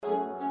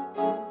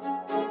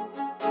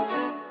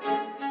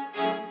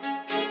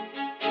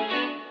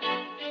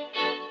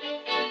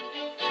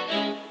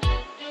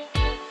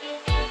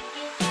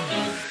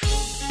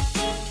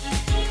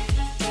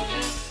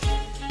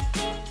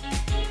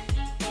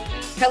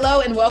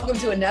Hello and welcome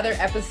to another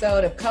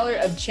episode of Color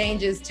of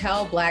Change's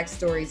Tell Black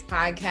Stories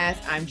podcast.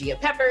 I'm Gia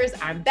Peppers.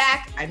 I'm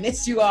back. I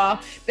missed you all.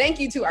 Thank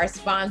you to our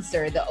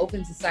sponsor, the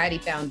Open Society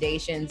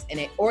Foundations,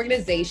 an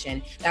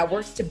organization that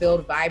works to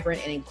build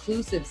vibrant and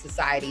inclusive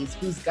societies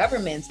whose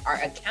governments are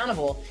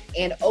accountable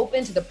and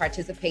open to the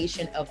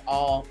participation of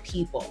all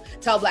people.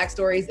 Tell Black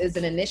Stories is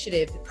an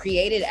initiative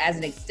created as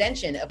an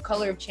extension of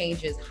Color of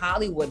Change's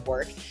Hollywood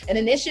work, an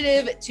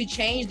initiative to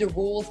change the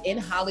rules in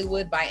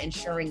Hollywood by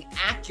ensuring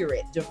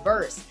accurate,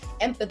 diverse,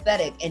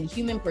 empathetic, and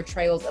human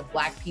portrayals of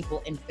Black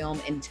people in film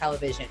and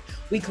television.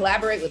 We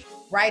collaborate with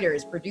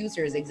writers,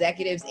 producers,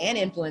 executives, and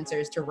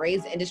influencers to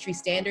raise industry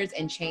standards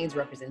and change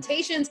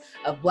representations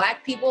of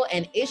Black people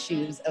and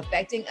issues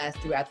affecting us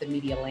throughout the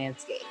media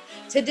landscape.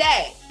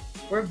 Today,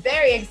 we're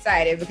very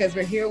excited because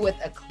we're here with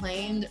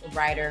acclaimed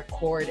writer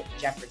Cord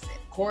Jefferson.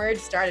 Cord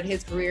started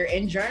his career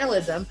in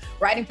journalism,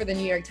 writing for the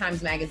New York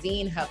Times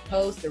Magazine,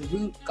 HuffPost, The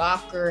Root,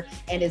 Gawker,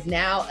 and is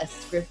now a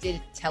scripted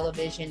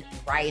television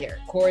writer.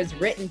 Cord's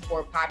written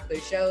for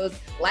popular shows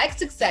like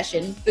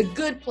Succession, The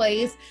Good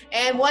Place,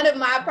 and one of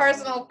my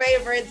personal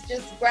favorites,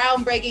 just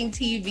groundbreaking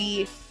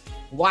TV,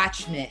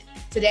 Watchmen.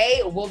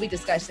 Today, we'll be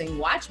discussing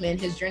Watchmen,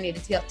 his journey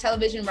to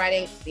television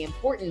writing, the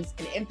importance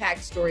and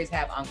impact stories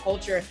have on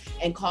culture,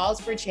 and calls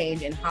for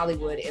change in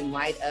Hollywood in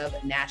light of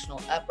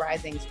national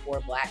uprisings for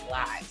Black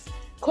lives.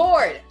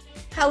 Cord,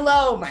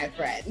 hello, my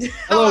friend.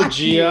 Hello,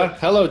 Gia.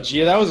 Hello,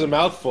 Gia. That was a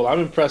mouthful. I'm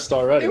impressed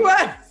already. It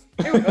was.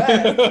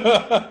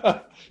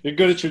 You're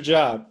good at your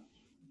job.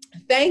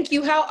 Thank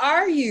you. How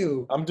are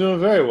you? I'm doing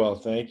very well,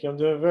 thank you. I'm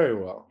doing very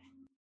well.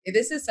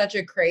 This is such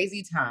a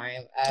crazy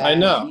time. I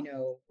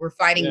know. We're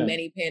fighting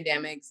many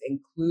pandemics,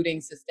 including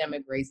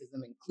systemic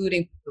racism,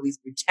 including police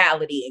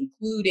brutality,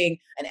 including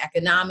an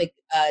economic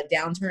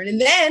downturn,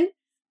 and then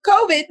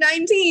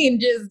COVID-19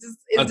 just is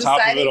on top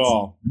of it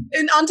all.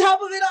 And on top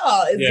of it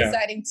all, is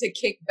deciding to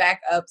kick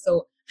back up.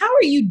 So how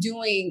are you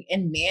doing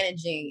and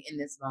managing in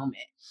this moment?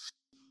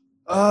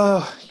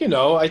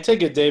 I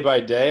take it day by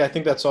day. I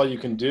think that's all you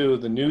can do.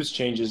 The news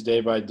changes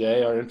day by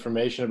day. Our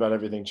information about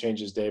everything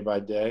changes day by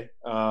day.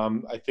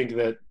 I think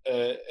that,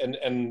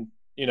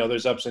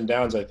 there's ups and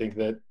downs. I think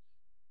that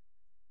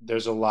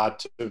there's a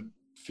lot to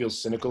feel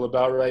cynical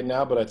about right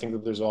now, but I think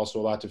that there's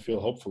also a lot to feel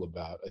hopeful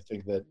about. I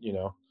think that,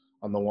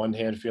 on the one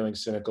hand, feeling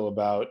cynical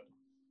about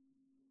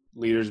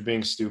leaders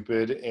being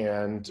stupid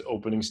and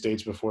opening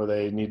states before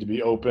they need to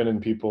be open and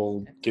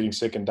people getting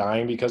sick and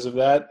dying because of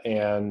that.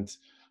 And,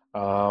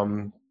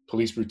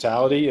 police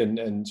brutality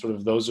and sort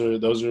of those are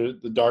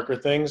the darker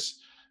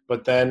things,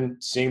 but then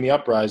seeing the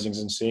uprisings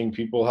and seeing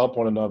people help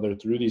one another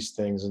through these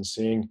things and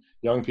seeing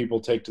young people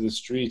take to the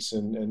streets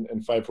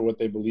and fight for what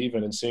they believe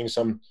in and seeing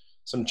some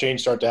change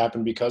start to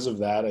happen because of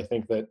that. I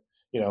think that,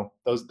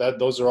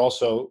 those are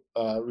also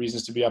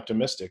reasons to be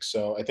optimistic.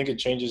 So I think it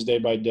changes day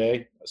by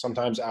day,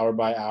 sometimes hour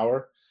by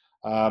hour,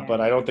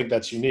 but I don't think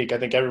that's unique. I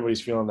think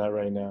everybody's feeling that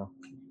right now.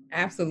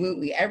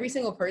 Absolutely. Every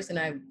single person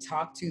I've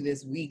talked to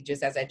this week,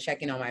 just as I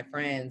check in on my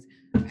friends,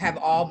 have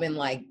all been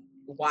like,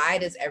 why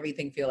does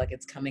everything feel like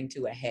it's coming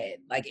to a head?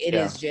 Like it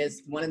is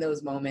just one of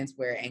those moments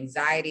where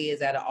anxiety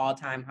is at an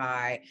all-time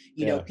high.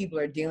 People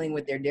are dealing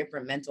with their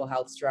different mental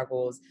health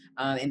struggles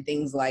and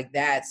things like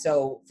that.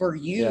 So for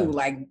you,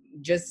 like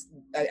just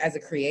as a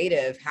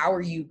creative, how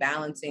are you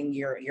balancing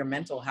your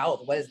mental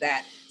health? What does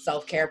that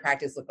self-care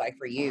practice look like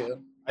for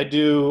you? I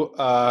do.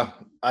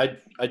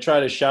 I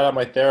try to shout out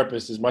my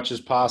therapist as much as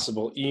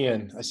possible.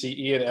 Ian. I see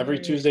Ian every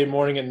Tuesday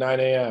morning at 9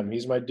 a.m.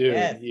 He's my dude.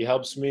 Yes. He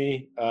helps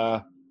me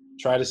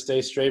try to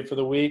stay straight for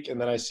the week, and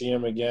then I see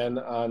him again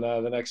on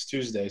the next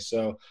Tuesday.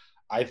 So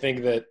I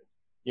think that,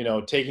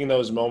 taking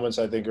those moments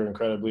I think are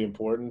incredibly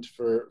important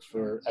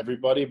for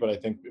everybody, but I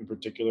think in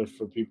particular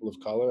for people of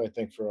color. I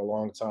think for a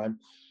long time,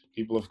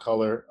 people of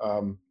color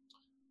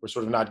we're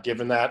sort of not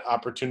given that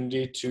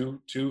opportunity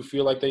to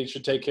feel like they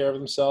should take care of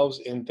themselves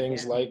in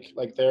things like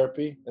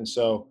therapy. And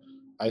so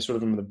I sort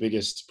of am the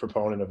biggest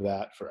proponent of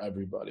that for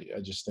everybody. I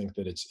just think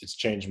that it's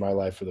changed my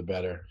life for the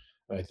better.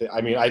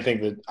 And I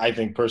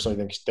think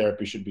personally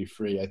therapy should be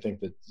free. I think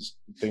that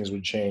things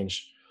would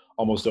change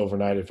almost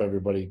overnight if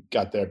everybody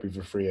got therapy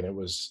for free and it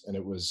was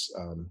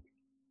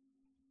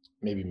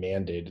maybe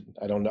mandated.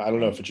 I don't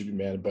know if it should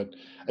be mandated, but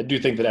I do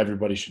think that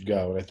everybody should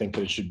go. And I think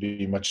that it should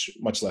be much,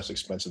 much less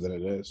expensive than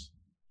it is.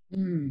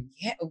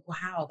 Yeah.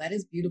 Wow. That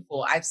is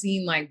beautiful. I've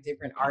seen like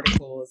different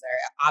articles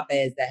or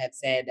op-eds that have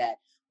said that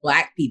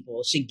Black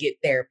people should get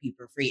therapy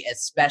for free,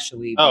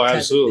 especially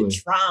because of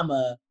the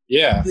trauma,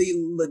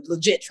 the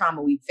legit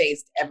trauma we've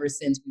faced ever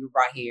since we were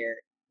brought here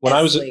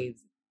as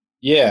slaves.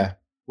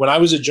 When I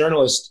was a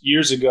journalist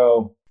years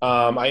ago,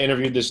 I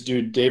interviewed this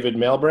dude, David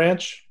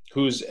Mailbranch,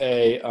 who's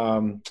at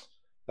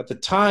the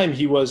time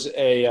he was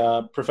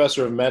a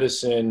professor of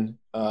medicine,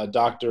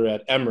 doctor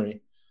at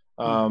Emory.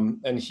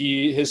 And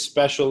his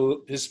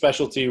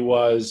specialty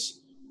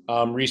was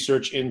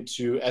research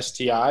into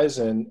STIs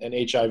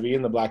and HIV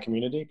in the Black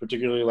community,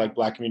 particularly like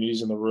Black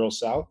communities in the rural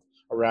South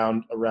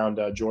around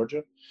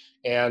Georgia.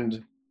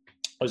 And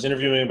I was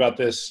interviewing about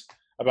this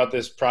about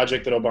this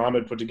project that Obama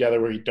had put together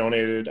where he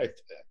donated,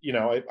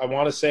 I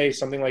want to say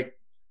something like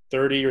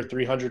 30 or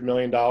 $300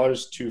 million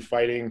to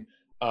fighting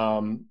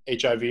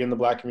HIV in the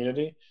Black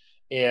community.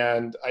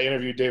 And I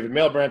interviewed David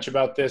Mailbranch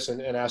about this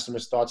and asked him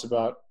his thoughts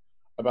about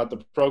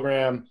the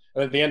program.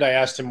 And at the end, I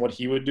asked him what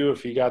he would do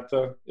if he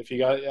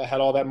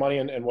had all that money,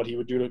 and what he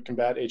would do to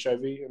combat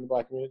HIV in the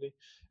Black community.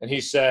 And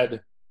he said,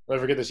 I'll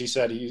never forget this. He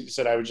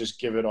said, I would just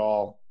give it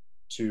all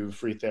to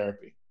free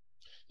therapy.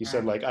 He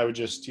said,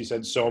 he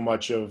said, so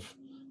much of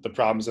the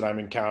problems that I'm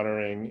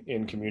encountering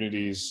in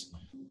communities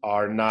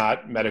are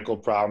not medical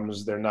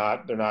problems. They're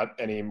not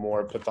any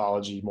more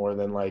pathology more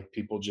than like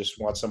people just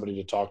want somebody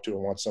to talk to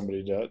and want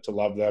somebody to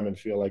love them and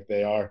feel like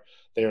they are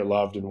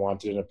loved and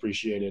wanted and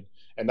appreciated.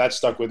 And that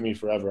stuck with me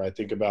forever. I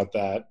think about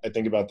that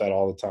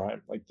all the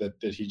time. Like that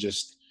he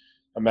just,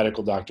 a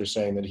medical doctor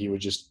saying that he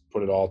would just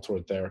put it all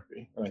toward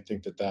therapy. And I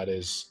think that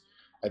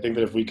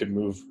if we could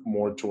move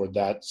more toward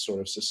that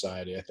sort of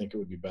society, I think it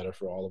would be better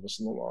for all of us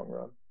in the long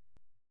run.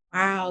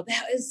 Wow,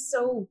 that is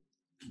so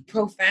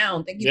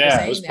profound. Thank you for saying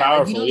that. It was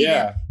powerful.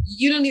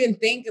 You don't even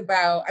think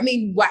about, I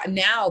mean,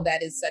 now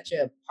that is such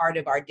a part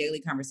of our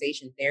daily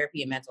conversation,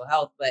 therapy and mental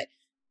health. But,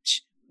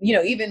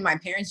 even my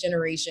parents'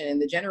 generation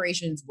and the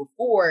generations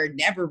before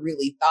never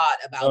really thought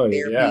about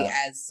therapy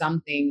as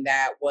something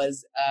that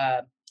was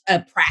a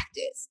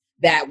practice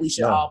that we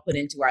should all put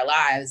into our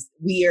lives.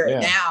 We are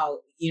now,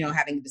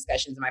 having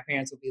discussions, and my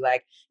parents will be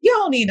like, you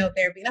don't need no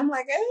therapy. And I'm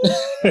like,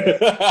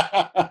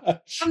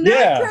 I'm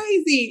not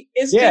crazy.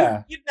 It's just,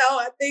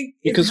 I think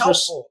it's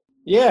helpful.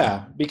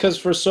 Because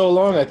for so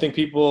long, I think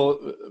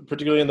people,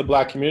 particularly in the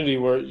Black community,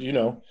 were,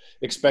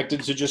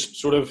 expected to just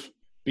sort of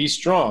be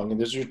strong.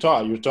 And this is you're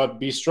taught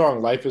be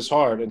strong. Life is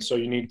hard. And so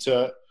you need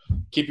to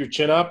keep your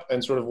chin up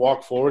and sort of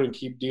walk forward and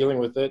keep dealing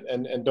with it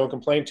and don't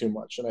complain too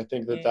much. And I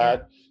think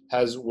that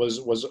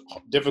was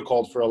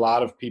difficult for a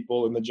lot of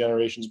people in the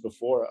generations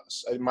before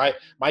us.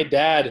 My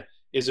dad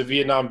is a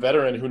Vietnam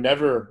veteran who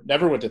never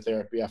went to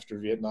therapy after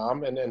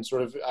Vietnam. And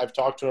sort of, I've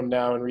talked to him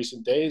now in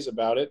recent days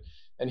about it.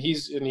 And he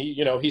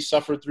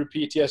suffered through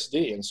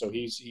PTSD. And so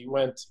he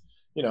went,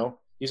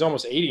 he's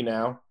almost 80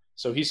 now.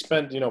 So he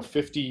spent,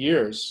 50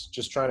 years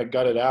just trying to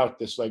gut it out,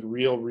 this like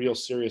real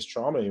serious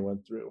trauma he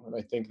went through. And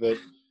I think that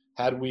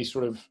had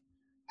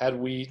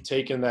we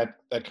taken that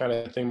kind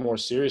of thing more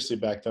seriously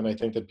back then, I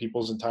think that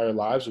people's entire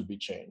lives would be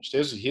changed.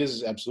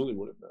 His absolutely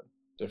would have been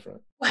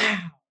different.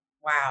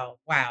 Wow.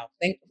 Wow.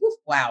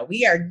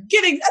 We are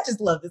I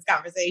just love this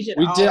conversation.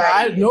 We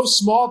did. No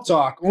small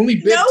talk, only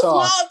big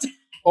talk.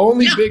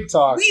 Only big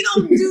talk. We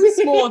don't do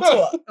small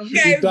talk.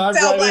 Okay. Tell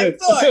Black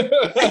story.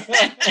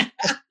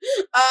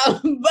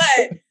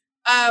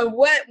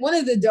 But one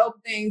of the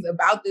dope things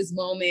about this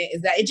moment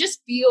is that it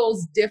just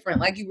feels different.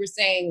 Like you were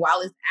saying,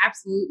 while it's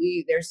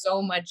absolutely, there's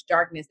so much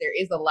darkness, there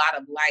is a lot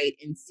of light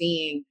in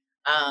seeing,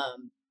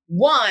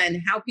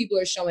 one, how people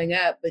are showing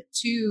up, but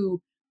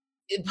two,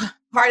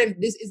 part of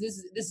this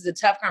is a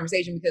tough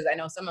conversation because I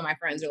know some of my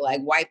friends are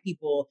like, white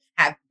people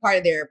have part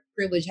of their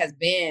privilege has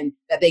been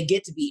that they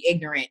get to be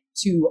ignorant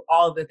to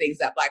all of the things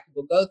that Black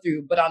people go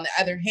through. But on the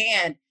other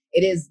hand,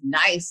 it is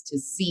nice to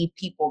see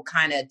people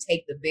kind of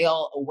take the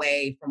veil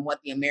away from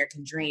what the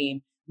American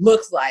dream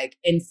looks like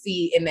and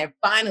then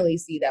finally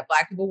see that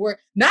Black people were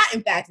not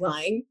in fact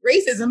lying.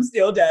 Racism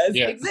still does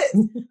exist.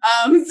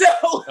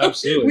 So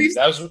absolutely.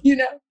 That was,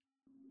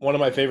 one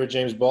of my favorite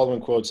James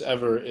Baldwin quotes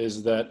ever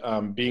is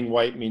that being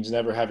white means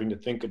never having to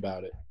think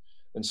about it.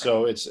 And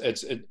so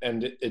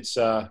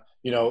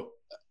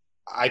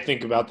I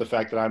think about the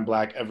fact that I'm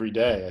Black every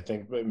day. I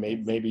think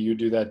maybe you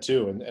do that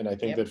too. And I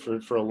think that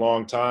for a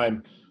long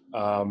time,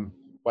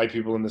 white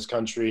people in this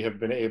country have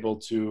been able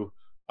to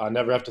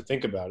never have to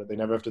think about it. They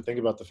never have to think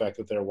about the fact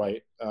that they're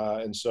white.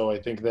 And so I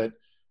think that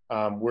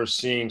we're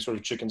seeing sort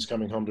of chickens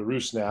coming home to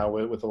roost now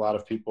with a lot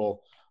of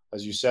people,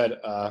 as you said,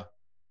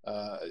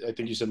 I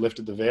think you said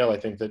lifted the veil. I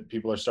think that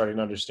people are starting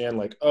to understand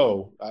like,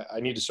 I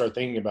need to start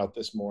thinking about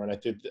this more. And I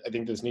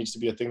think this needs to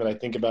be a thing that I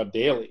think about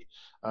daily.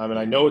 And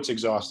I know it's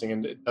exhausting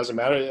and it doesn't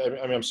matter.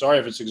 I mean, I'm sorry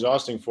if it's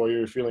exhausting for you,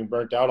 you're feeling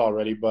burnt out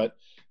already, but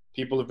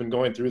people have been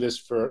going through this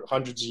for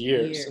hundreds of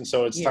years. And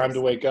so it's time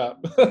to wake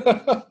up.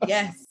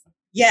 Yes.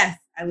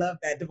 I love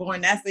that.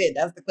 Devon, that's it.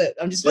 That's the clip.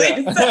 I'm just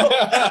playing.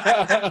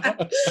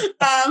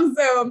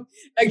 So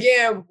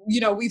again,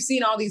 we've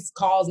seen all these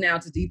calls now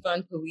to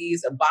defund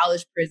police,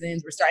 abolish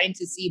prisons. We're starting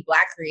to see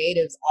Black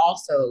creatives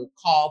also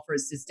call for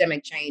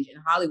systemic change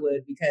in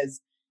Hollywood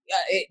because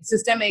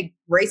systemic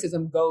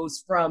racism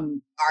goes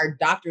from our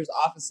doctors'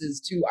 offices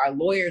to our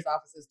lawyers'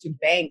 offices to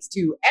banks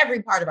to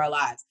every part of our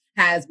lives.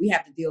 We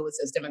have to deal with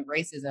systemic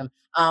racism.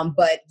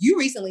 But you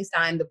recently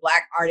signed the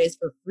Black Artists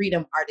for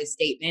Freedom Artist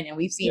Statement, and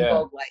we've seen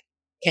folk like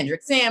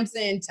Kendrick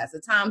Sampson, Tessa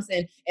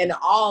Thompson, and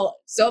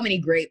so many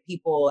great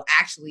people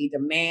actually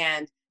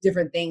demand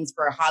different things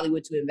for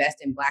Hollywood to invest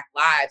in Black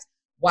lives.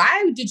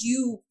 Why did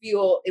you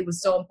feel it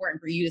was so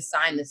important for you to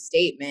sign the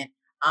statement?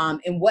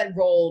 And what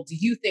role do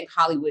you think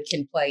Hollywood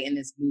can play in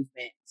this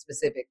movement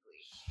specifically?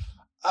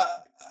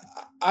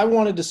 I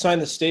wanted to sign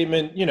the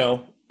statement,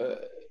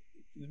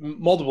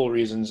 multiple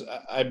reasons.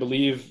 I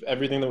believe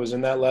everything that was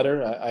in that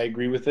letter. I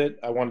agree with it.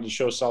 I wanted to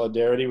show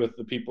solidarity with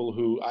the people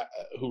who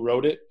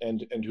wrote it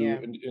and who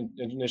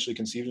initially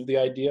conceived of the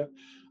idea.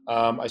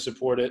 I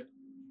support it,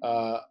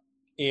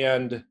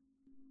 and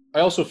I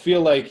also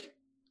feel like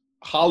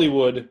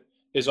Hollywood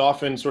is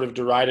often sort of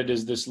derided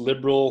as this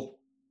liberal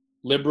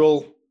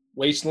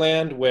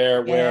wasteland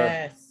where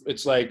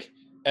it's like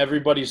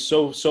everybody's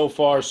so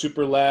far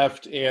super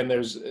left, and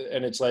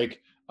it's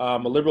like a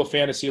liberal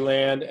fantasy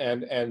land,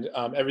 and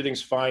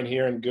everything's fine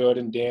here and good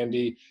and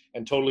dandy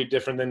and totally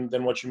different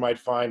than what you might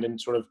find in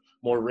sort of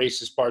more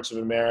racist parts of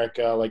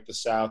America, like the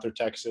South or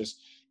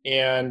Texas.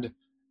 And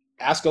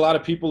ask a lot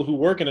of people who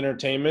work in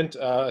entertainment,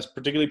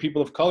 particularly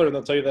people of color, and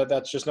they'll tell you that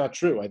that's just not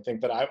true. I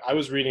think that I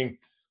was reading,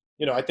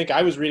 I think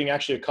I was reading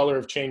actually a Color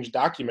of Change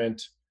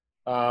document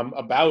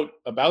about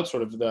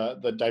sort of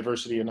the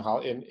diversity in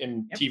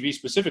TV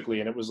specifically,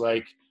 and it was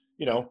like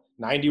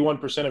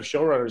 91% of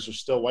showrunners are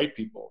still white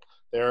people.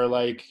 There are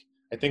like,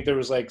 I think there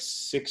was like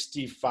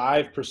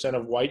 65%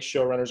 of white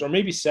showrunners, or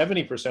maybe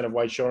 70% of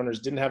white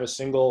showrunners didn't have a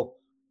single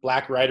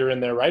black writer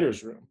in their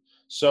writer's room.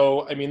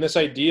 So, I mean, this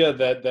idea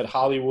that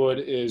Hollywood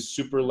is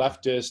super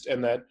leftist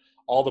and that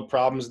all the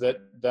problems that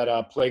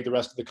plague the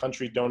rest of the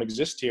country don't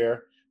exist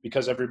here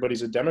because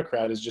everybody's a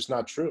Democrat is just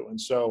not true. And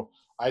so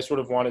I sort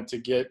of wanted to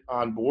get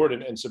on board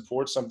and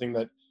support something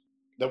that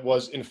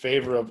was in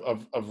favor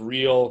of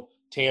real,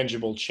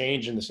 tangible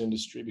change in this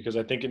industry, because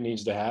I think it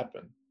needs to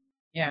happen.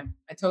 Yeah,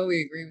 I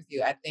totally agree with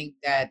you. I think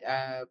that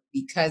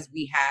because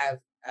we have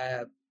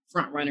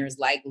front runners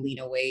like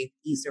Lena Waithe,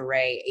 Issa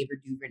Rae, Ava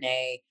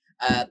DuVernay,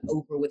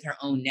 Oprah with her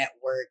own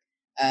network,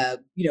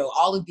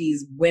 all of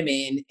these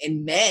women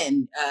and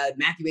men,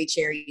 Matthew A.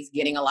 Cherry is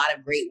getting a lot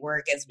of great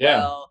work as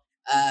well.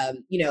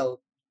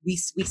 We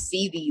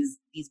see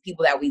these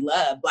people that we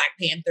love. Black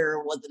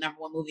Panther was the #1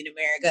 movie in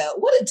America.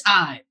 What a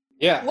time.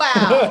 Yeah.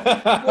 Wow.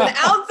 When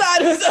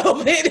Outside was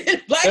open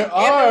and Black There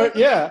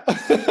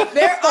Panther,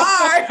 there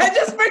are. I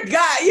just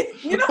forgot.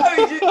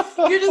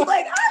 You're just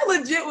like, I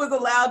legit was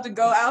allowed to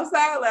go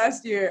outside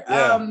last year.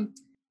 Yeah.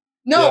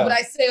 But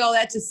I say all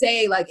that to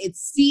say, like, it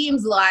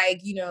seems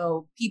like,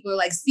 people are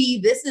like, see,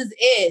 this is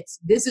it.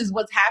 This is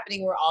what's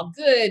happening. We're all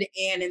good.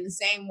 And in the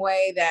same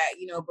way that,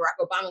 Barack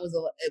Obama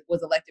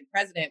was elected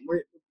president,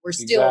 we're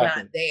still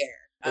not there.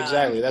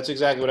 Exactly. That's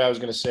exactly what I was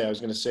going to say. I was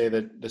going to say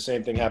that the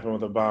same thing happened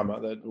with Obama,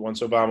 that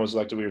once Obama was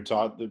elected, we were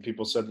taught that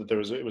people said that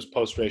it was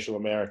post-racial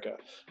America.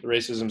 The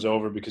racism's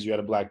over because you had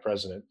a black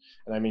president.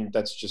 And I mean,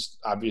 that's just,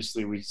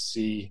 obviously we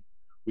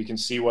can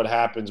see what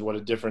happens, what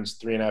a difference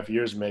 3.5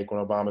 years make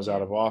when Obama's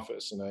out of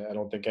office. And I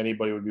don't think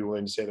anybody would be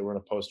willing to say that we're in a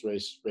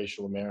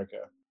post-racial America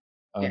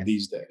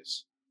these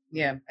days.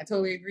 Yeah, I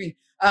totally agree.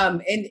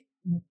 And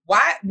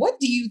what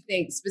do you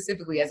think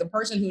specifically, as a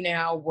person who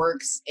now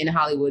works in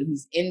Hollywood,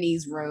 who's in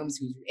these rooms,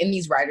 who's in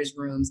these writers'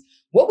 rooms,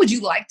 what would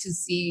you like to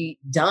see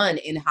done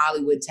in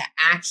Hollywood to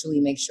actually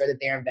make sure that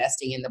they're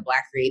investing in the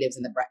Black creatives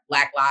and the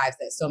Black lives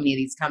that so many of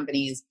these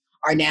companies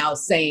are now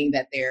saying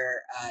that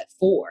they're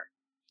for?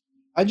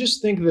 I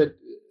just think that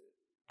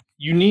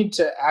you need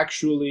to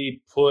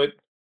actually put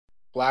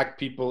Black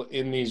people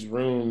in these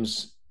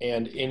rooms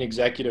and in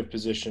executive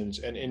positions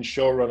and in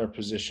showrunner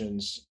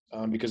positions,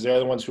 because they're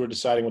the ones who are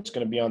deciding what's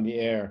going to be on the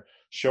air.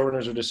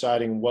 Showrunners are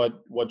deciding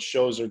what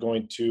shows are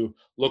going to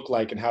look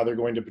like and how they're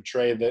going to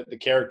portray the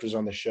characters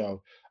on the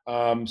show.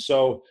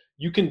 So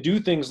you can do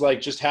things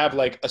like just have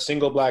like a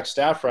single Black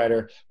staff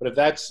writer, but if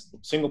that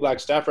single Black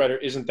staff writer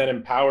isn't then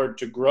empowered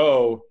to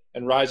grow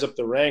and rise up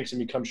the ranks and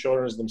become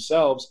showrunners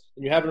themselves,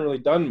 then you haven't really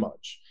done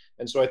much.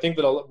 And so I think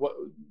that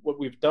what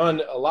we've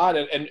done a lot,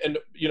 and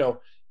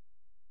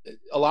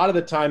a lot of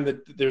the time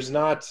that there's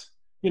not,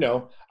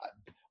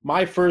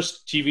 my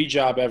first TV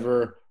job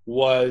ever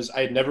was,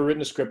 I had never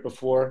written a script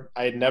before.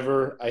 I had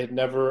never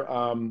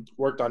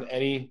worked on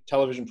any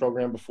television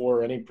program before,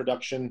 or any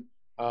production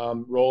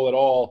role at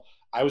all.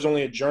 I was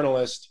only a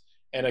journalist,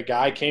 and a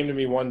guy came to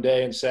me one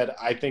day and said,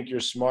 I think you're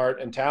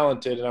smart and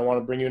talented, and I want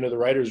to bring you into the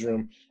writer's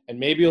room. And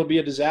maybe it'll be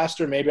a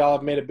disaster. Maybe I'll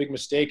have made a big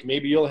mistake.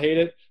 Maybe you'll hate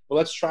it, but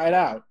let's try it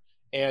out.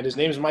 And his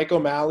name is Mike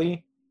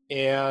O'Malley.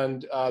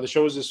 And the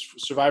show was this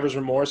Survivor's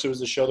Remorse. It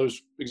was the show that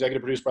was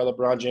executive produced by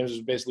LeBron James. It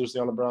was based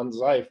loosely on LeBron's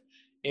life.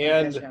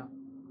 And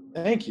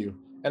thank you.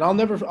 And I'll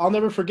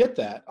never forget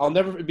that.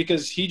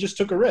 Because he just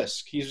took a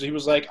risk. He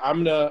was like,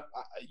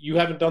 you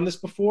haven't done this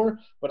before,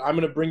 but I'm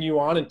going to bring you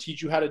on and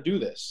teach you how to do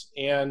this.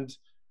 And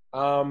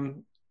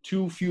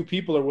too few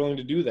people are willing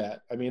to do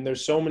that. I mean,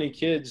 there's so many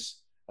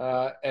kids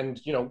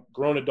and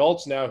grown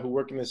adults now who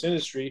work in this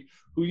industry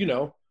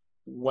who,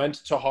 went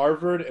to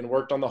Harvard and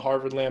worked on the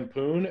Harvard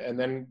Lampoon, and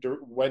then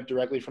went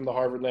directly from the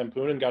Harvard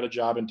Lampoon and got a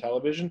job in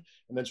television,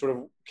 and then sort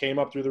of came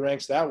up through the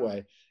ranks that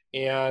way.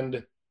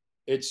 And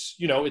it's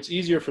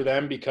easier for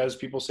them because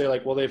people say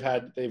like, well, they've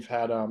done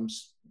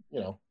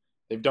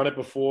it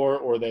before,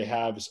 or they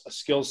have a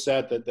skill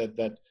set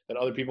that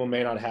other people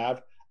may not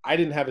have. I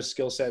didn't have a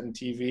skill set in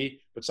TV,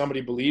 but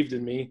somebody believed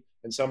in me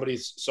and somebody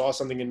saw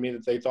something in me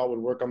that they thought would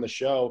work on the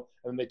show,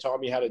 and they taught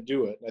me how to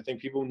do it. And I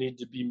think people need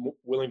to be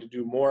willing to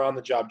do more on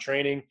the job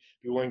training,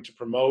 be willing to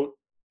promote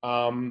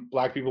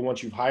Black people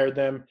once you've hired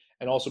them,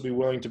 and also be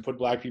willing to put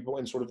Black people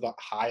in sort of the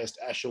highest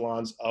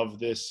echelons of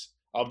this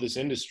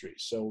industry.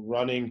 So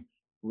running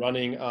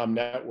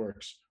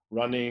networks,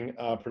 running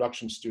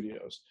production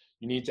studios.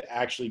 You need to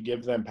actually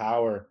give them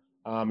power,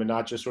 and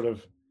not just sort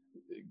of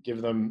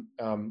give them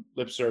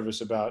lip service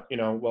about,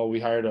 well, we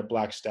hired a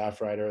Black staff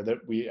writer that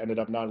we ended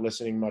up not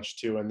listening much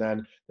to, and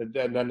then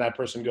that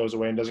person goes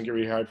away and doesn't get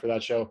rehired for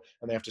that show,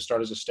 and they have to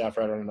start as a staff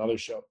writer on another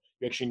show.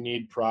 You actually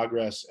need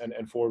progress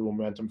and forward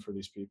momentum for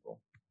these people.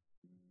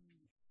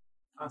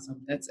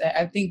 Awesome.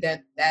 I think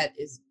that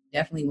is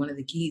definitely one of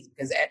the keys,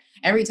 because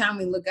every time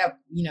we look up,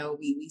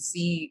 we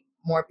see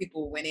more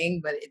people winning,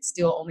 but it's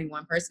still only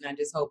one person. I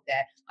just hope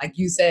that, like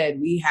you said,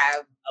 we have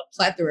a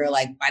plethora.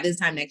 Like by this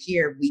time next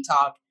year, we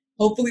talk,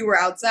 hopefully we're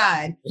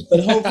outside, but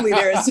hopefully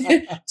there's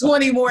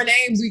 20 more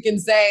names we can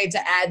say to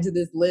add to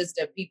this list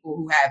of people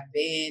who have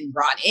been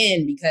brought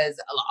in, because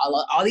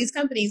all these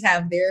companies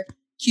have their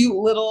cute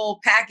little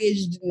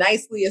packaged,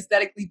 nicely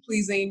aesthetically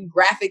pleasing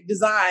graphic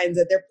designs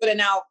that they're putting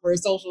out for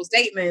social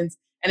statements.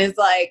 And it's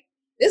like,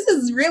 this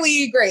is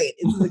really great.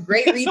 This is a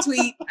great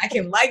retweet. I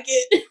can like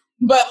it.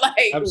 But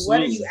like, Absolutely.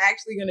 What are you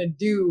actually going to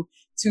do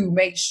to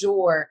make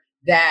sure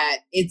that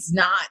it's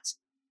not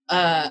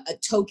a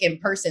token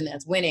person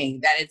that's winning,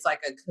 that it's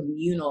like a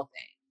communal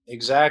thing?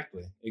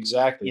 Exactly.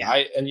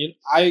 Yeah.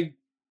 I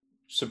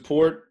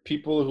support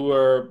people who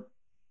are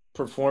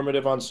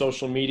performative on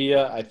social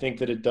media. I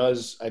think it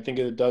does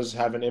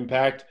have an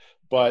impact,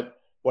 but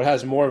what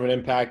has more of an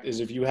impact is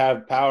if you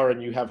have power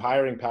and you have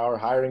hiring power,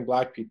 hiring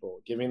Black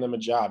people, giving them a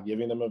job,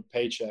 giving them a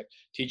paycheck,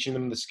 teaching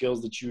them the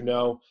skills that you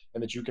know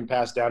and that you can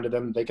pass down to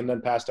them, they can then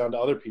pass down to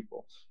other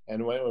people,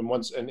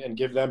 and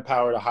give them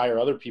power to hire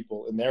other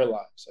people in their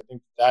lives. I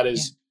think that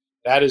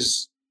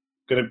is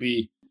going to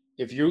be,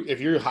 if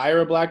you hire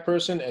a Black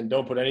person and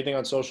don't put anything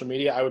on social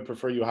media, I would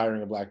prefer you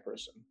hiring a Black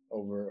person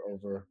over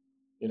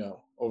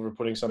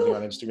putting something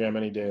on Instagram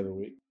any day of the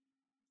week.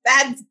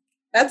 That's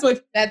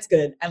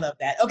good. I love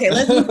that. Okay,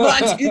 let's move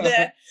on to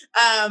that.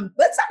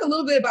 Let's talk a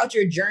little bit about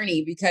your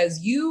journey, because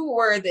you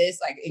were this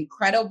like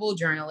incredible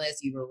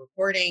journalist. You were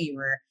reporting, you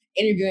were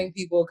interviewing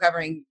people,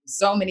 covering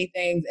so many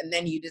things, and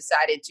then you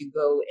decided to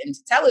go into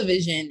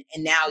television,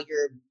 and now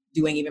you're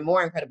doing even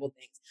more incredible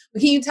things. But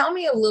can you tell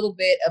me a little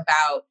bit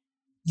about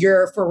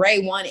your foray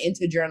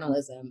into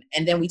journalism?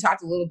 And then we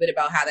talked a little bit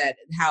about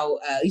how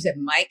you said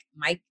Mike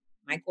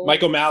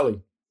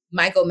O'Malley.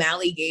 Mike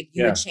O'Malley gave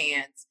you a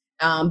chance.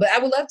 But I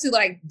would love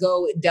to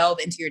go delve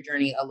into your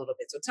journey a little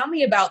bit. So tell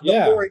me about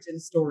the origin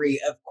story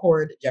of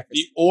Cord Jefferson.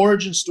 The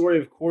origin story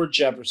of Cord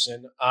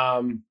Jefferson.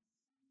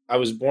 I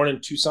was born in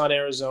Tucson,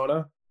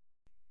 Arizona.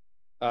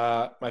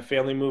 My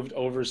family moved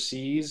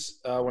overseas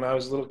when I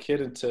was a little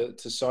kid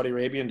to Saudi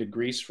Arabia and to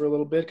Greece for a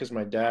little bit because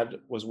my dad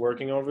was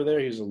working over there.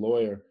 He was a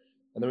lawyer.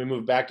 And then we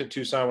moved back to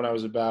Tucson when I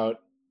was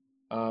about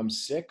 5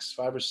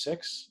 or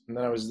 6. And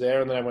then I was there,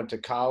 and then I went to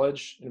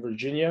college in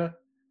Virginia.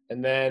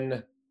 And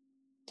then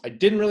I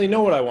didn't really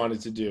know what I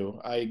wanted to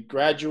do. I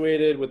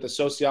graduated with a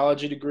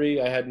sociology degree.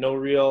 I had no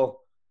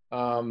real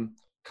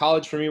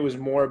college for me was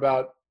more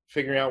about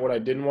figuring out what I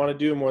didn't want to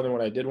do more than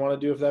what I did want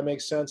to do, if that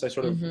makes sense. I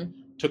sort of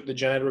took the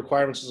gen ed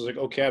requirements. I was like,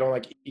 okay, I don't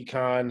like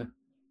econ.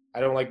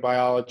 I don't like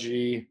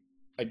biology.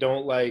 I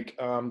don't like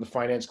the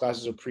finance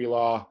classes or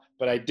pre-law,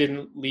 but I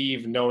didn't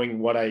leave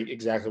knowing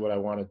exactly what I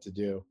wanted to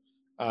do.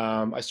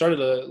 I started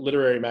a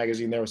literary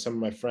magazine there with some of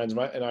my friends,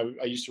 and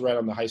I used to write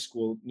on the high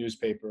school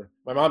newspaper.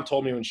 My mom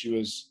told me when she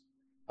was,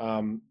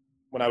 when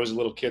I was a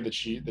little kid, that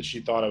she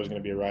thought I was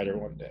going to be a writer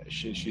one day.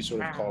 She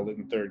sort of called it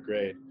in 3rd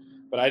grade,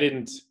 but I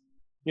didn't.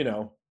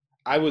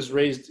 I was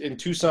raised in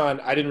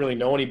Tucson. I didn't really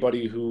know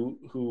anybody who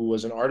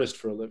was an artist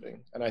for a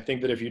living, and I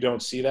think that if you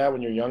don't see that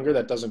when you're younger,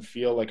 that doesn't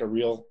feel like a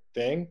real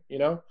thing.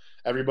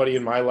 Everybody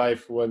in my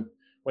life went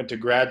to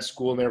grad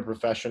school and they were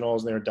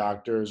professionals, and they were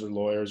doctors or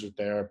lawyers or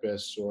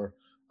therapists or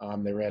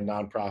they ran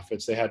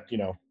nonprofits. They had,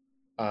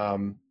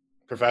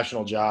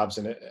 professional jobs,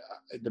 and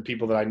the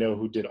people that I know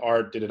who did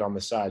art did it on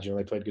the side.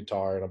 They played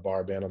guitar in a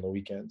bar band on the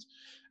weekends.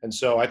 And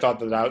so I thought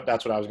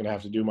that's what I was going to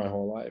have to do my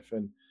whole life.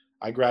 And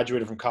I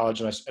graduated from college,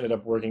 and I ended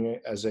up working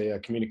as a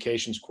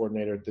communications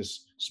coordinator at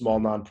this small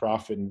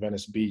nonprofit in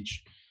Venice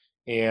Beach.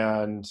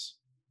 And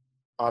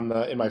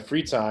in my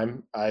free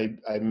time, I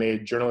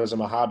made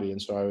journalism a hobby.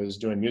 And so I was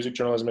doing music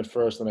journalism at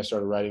first, then I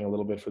started writing a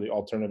little bit for the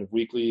alternative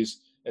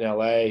weeklies in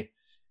LA.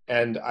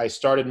 And I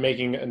started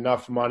making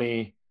enough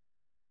money.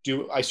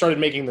 I started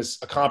making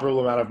a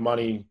comparable amount of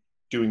money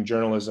doing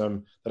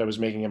journalism that I was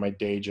making in my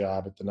day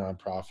job at the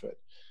nonprofit.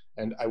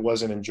 And I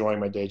wasn't enjoying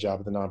my day job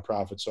at the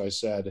nonprofit. So I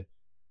said,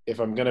 if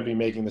I'm going to be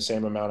making the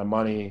same amount of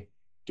money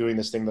doing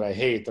this thing that I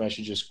hate, then I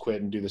should just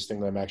quit and do this thing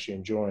that I'm actually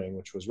enjoying,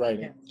 which was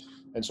writing. Yeah.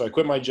 And so I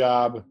quit my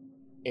job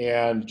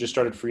and just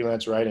started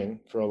freelance writing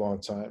for a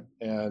long time.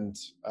 And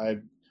I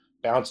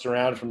bounced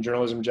around from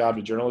journalism job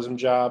to journalism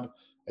job.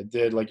 I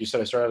did, like you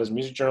said, I started out as a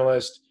music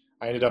journalist.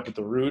 I ended up at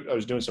the Root. I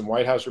was doing some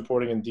White House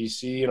reporting in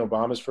DC in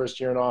Obama's first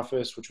year in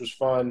office, which was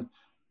fun.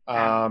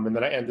 And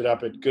then I ended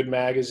up at Good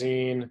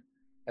Magazine,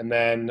 and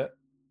then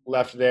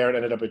left there and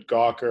ended up at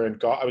Gawker.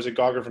 And I was at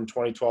Gawker from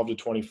 2012 to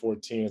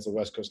 2014 as a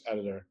West Coast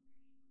editor.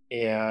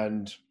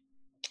 And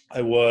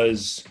I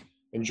was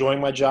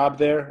enjoying my job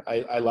there.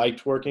 I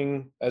liked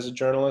working as a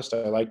journalist.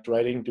 I liked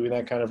writing, doing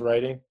that kind of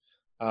writing.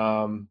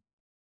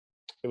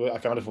 I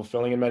found it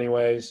fulfilling in many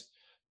ways.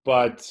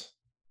 But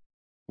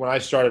when I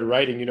started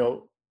writing, you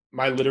know,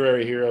 my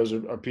literary heroes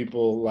are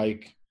people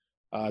like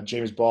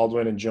James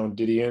Baldwin and Joan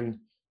Didion.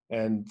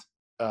 And,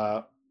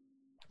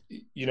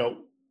 you know,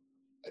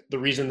 the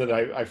reason that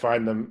I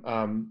find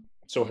them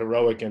so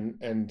heroic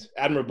and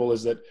admirable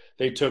is that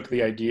they took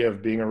the idea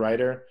of being a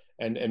writer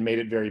and made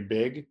it very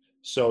big.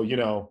 So, you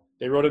know,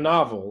 they wrote a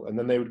novel, and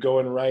then they would go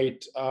and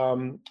write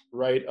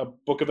a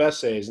book of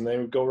essays, and they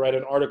would go write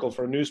an article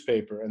for a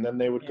newspaper, and then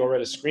they would go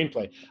write a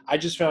screenplay. I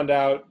just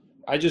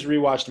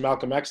rewatched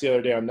Malcolm X the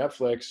other day on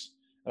Netflix,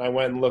 and I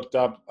went and looked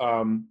up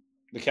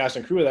the cast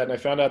and crew of that, and I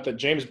found out that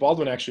James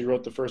Baldwin actually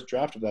wrote the first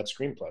draft of that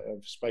screenplay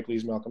of Spike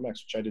Lee's Malcolm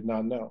X, which I did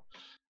not know.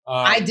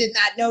 I did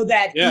not know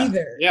that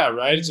either. Yeah,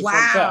 right. It's a fun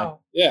fact.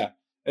 Yeah.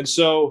 And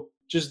so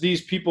just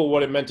these people,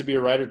 what it meant to be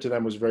a writer to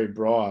them was very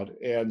broad.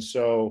 And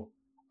so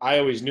I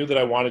always knew that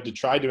I wanted to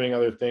try doing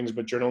other things,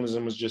 but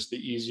journalism was just the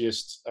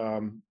easiest,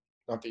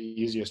 not the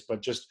easiest,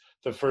 but just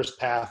the first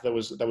path that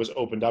was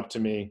opened up to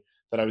me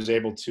that I was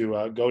able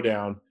to go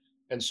down.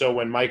 And so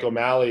when Mike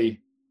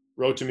O'Malley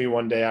wrote to me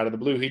one day out of the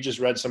blue, he just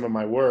read some of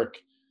my work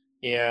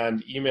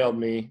and emailed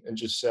me and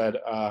just said,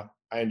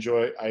 I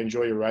enjoy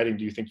your writing.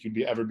 Do you think you'd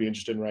ever be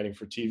interested in writing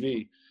for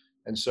TV?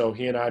 And so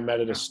he and I met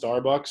at a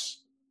Starbucks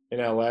in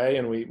LA,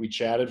 and we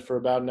chatted for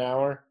about an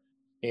hour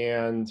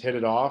and hit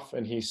it off.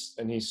 And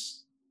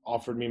he's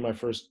offered me my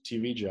first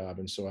TV job.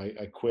 And so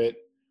I quit.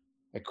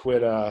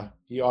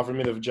 He offered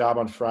me the job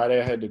on Friday.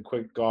 I had to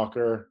quit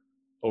Gawker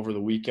over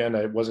the weekend.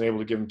 I wasn't able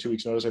to give him 2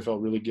 weeks notice. I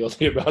felt really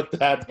guilty about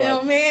that. But,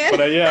 oh man.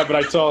 But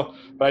I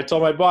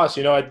told my boss,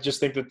 you know, I just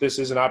think that this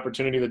is an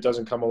opportunity that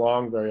doesn't come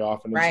along very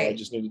often. And so I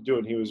just need to do it.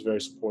 And he was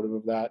very supportive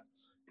of that.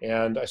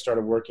 And I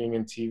started working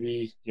in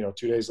TV, you know,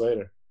 2 days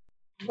later.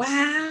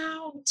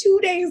 Wow. 2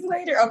 days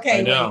later.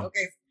 Okay. I know.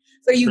 Okay.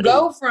 So you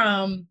go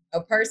from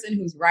a person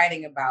who's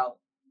writing about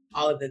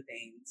all of the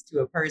things to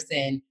a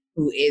person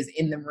who is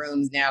in the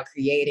rooms now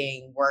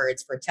creating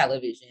words for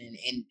television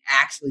and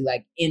actually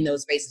like in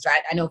those spaces.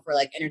 I know for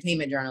like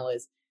entertainment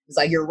journalists, it's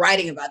like you're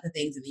writing about the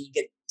things and then you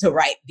get to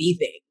write the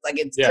things. Like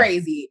it's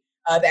crazy,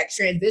 that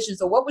transition.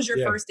 So what was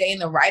your first day in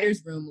the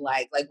writer's room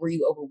like? Like, were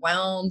you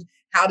overwhelmed?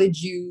 How did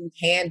you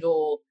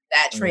handle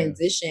that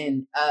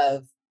transition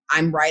of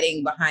I'm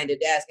writing behind a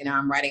desk and now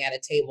I'm writing at a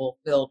table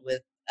filled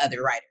with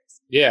other writers?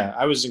 Yeah,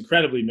 I was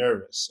incredibly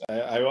nervous.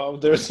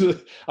 There's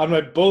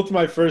on both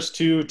my first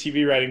two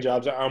TV writing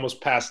jobs, I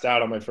almost passed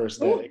out on my first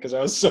day because I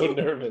was so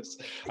nervous.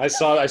 I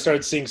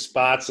started seeing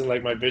spots and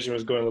like my vision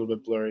was going a little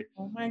bit blurry.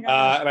 Oh my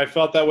gosh. And I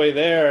felt that way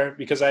there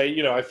because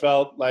I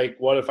felt like,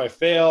 what if I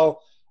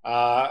fail?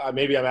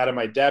 Maybe I'm out of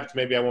my depth.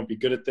 Maybe I won't be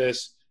good at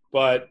this.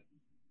 But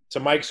to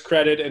Mike's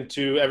credit and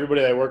to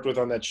everybody that I worked with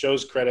on that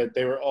show's credit,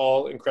 they were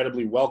all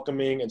incredibly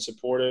welcoming and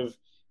supportive.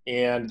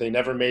 And they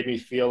never made me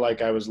feel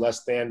like I was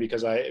less than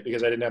because I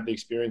didn't have the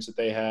experience that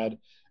they had.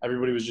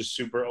 Everybody was just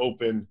super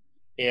open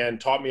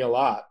and taught me a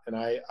lot. And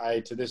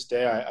I to this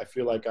day, I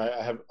feel like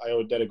I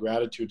owe a debt of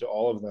gratitude to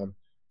all of them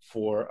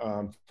for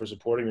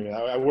supporting me.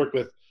 I worked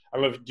with, I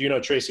don't know do you know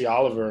Tracy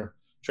Oliver?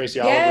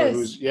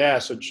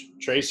 Yes. So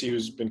Tracy,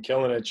 who's been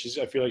killing it.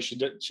 I feel like she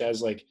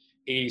has like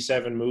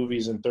 87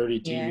 movies and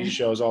 30 TV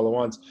shows all at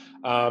once.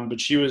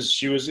 But she was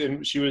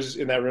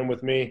in that room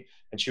with me.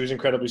 And she was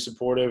incredibly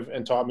supportive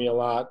and taught me a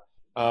lot.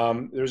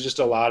 There was just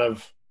a lot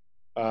of,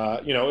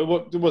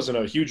 it wasn't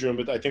a huge room,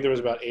 but I think there was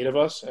about 8 of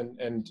us,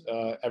 and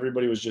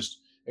everybody was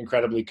just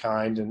incredibly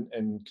kind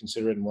and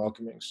considerate and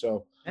welcoming.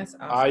 So that's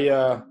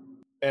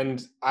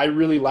awesome. I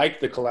really liked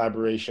the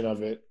collaboration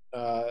of it.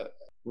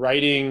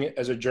 Writing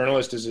as a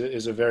journalist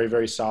is a very,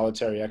 very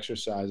solitary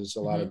exercise. It's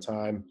a lot of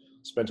time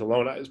spent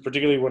alone.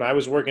 Particularly when I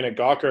was working at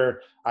Gawker,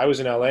 I was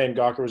in LA and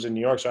Gawker was in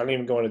New York, so I didn't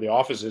even go into the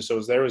offices.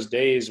 So there was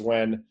days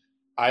when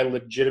I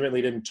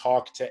legitimately didn't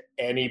talk to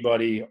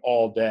anybody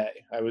all day.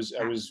 I was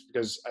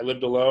because I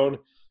lived alone.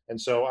 And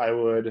so I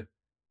would,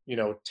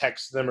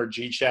 text them or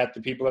G-chat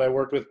the people that I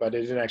worked with, but I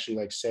didn't actually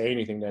like say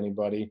anything to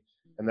anybody.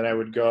 And then I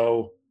would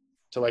go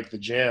to like the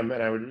gym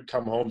and I would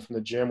come home from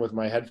the gym with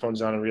my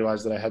headphones on and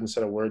realize that I hadn't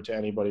said a word to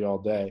anybody all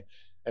day.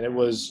 And it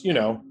was,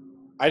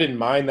 I didn't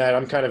mind that.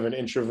 I'm kind of an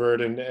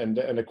introvert and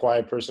a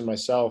quiet person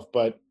myself,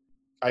 but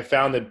I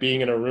found that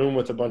being in a room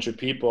with a bunch of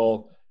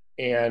people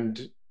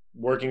and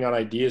working on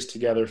ideas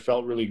together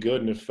felt really good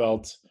and it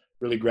felt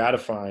really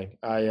gratifying.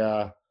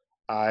 I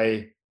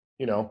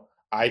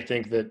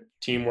think that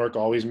teamwork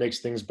always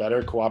makes things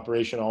better.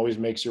 Cooperation always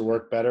makes your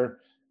work better.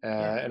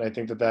 And I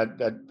think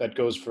that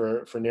goes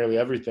for nearly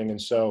everything. And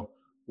so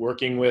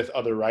working with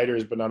other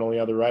writers, but not only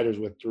other writers,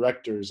 with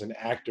directors and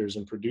actors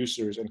and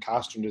producers and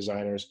costume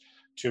designers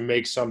to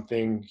make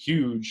something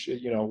huge,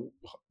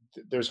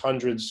 there's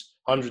hundreds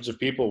hundreds of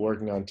people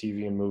working on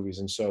TV and movies.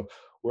 And so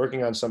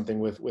working on something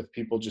with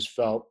people just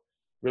felt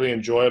really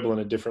enjoyable in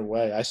a different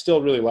way. I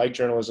still really like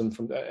journalism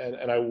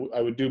and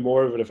I would do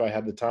more of it if I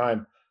had the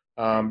time,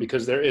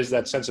 because there is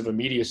that sense of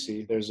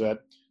immediacy. There's that,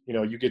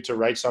 you get to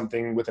write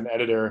something with an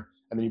editor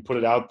and then you put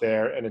it out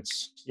there and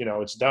it's,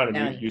 it's done.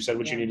 And you said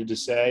what you needed to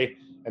say,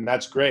 and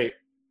that's great.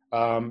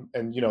 And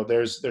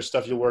there's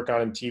stuff you'll work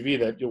on in TV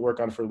that you'll work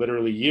on for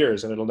literally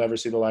years and it'll never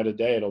see the light of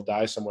day. It'll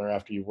die somewhere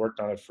after you've worked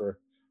on it for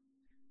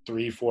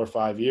 3, 4,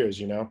 5 years,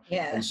 Yeah.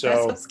 And so,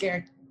 that's so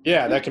scary.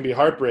 Yeah, that can be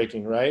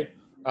heartbreaking. Right.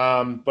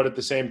 But at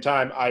the same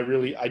time,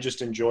 I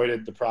just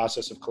enjoyed the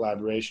process of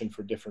collaboration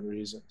for different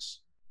reasons.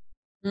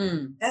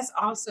 That's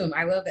awesome.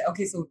 I love that.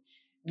 Okay. So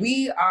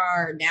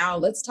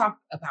let's talk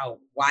about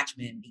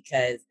Watchmen,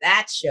 because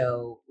that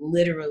show,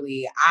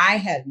 literally, I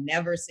have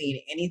never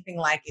seen anything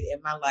like it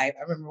in my life.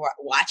 I remember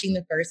watching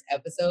the first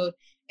episode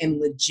and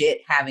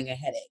legit having a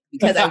headache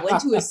because I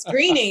went to a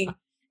screening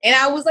and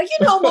I was like,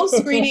 most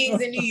screenings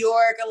in New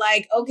York are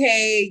like,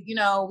 okay, we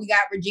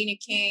got Regina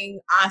King,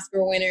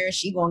 Oscar winner.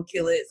 She gonna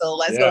kill it. So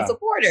let's go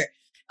support her.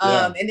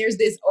 And there's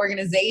this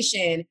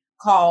organization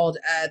called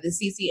the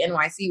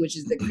CCNYC, which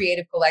is the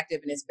Creative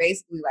Collective. And it's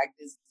basically like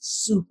this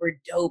super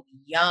dope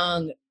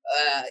young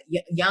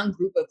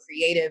group of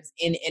creatives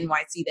in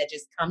NYC that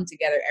just come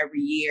together every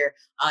year.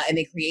 And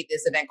they create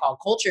this event called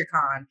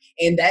CultureCon.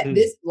 And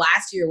this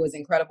last year was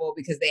incredible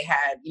because they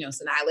had,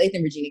 Sanaa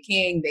Lathan, Regina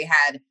King, they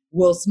had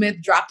Will Smith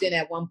dropped in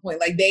at one point.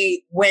 Like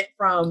they went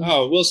from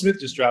Will Smith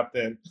just dropped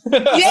in.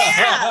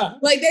 Yeah.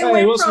 Like they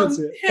went from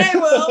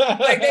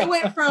like they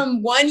went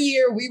from one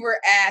year we were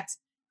at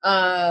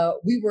a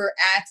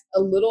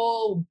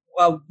little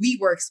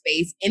WeWork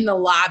space in the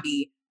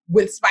lobby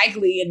with Spike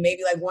Lee and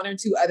maybe like one or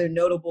two other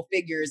notable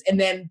figures. And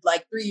then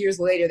like 3 years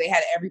later, they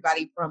had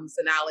everybody from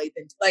Sanaa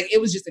Lathan. Like it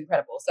was just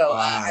incredible. So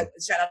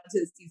shout out to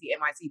the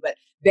CCNYC, but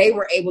they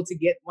were able to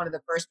get one of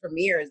the first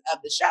premieres of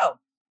the show.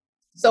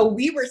 So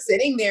we were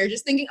sitting there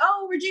just thinking,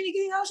 oh, Regina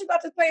King, she's about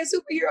to play a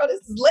superhero.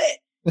 This is lit.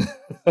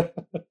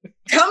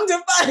 Come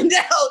to find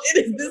out,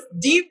 it is this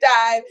deep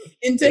dive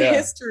into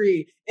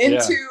history,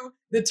 into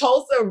the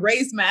Tulsa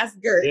race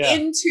massacre,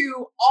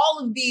 into all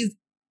of these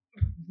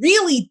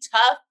really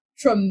tough,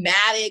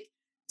 traumatic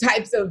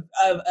types of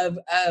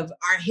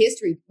our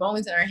history,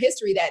 moments in our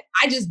history that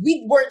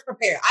we weren't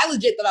prepared. I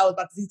legit thought I was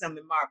about to see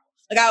something Marvel.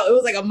 It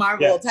was like a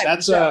Marvel type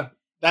of show.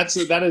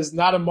 That is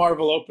not a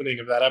Marvel opening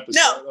of that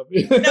episode. No,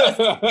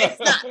 it's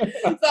not.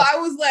 So I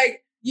was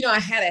like, I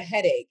had a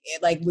headache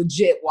and like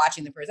legit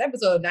watching the first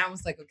episode. And I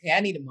was like, okay, I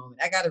need a moment.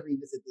 I got to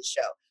revisit this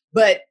show.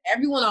 But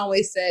everyone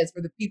always says,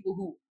 for the people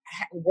who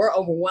were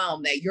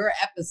overwhelmed, that your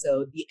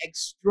episode, The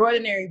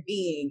Extraordinary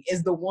Being,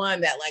 is the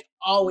one that like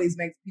always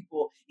makes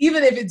people,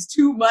 even if it's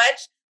too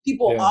much,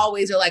 people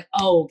always are like,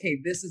 oh, okay,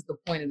 this is the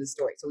point of the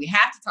story. So we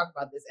have to talk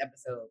about this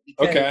episode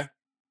because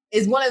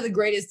it's one of the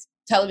greatest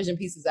television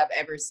pieces I've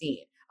ever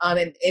seen.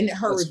 And in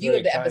her review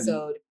of the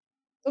episode,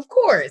 of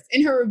course,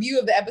 in her review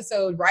of the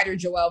episode, writer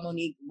Joelle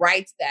Monique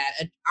writes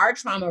that our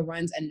trauma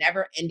runs a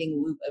never-ending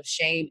loop of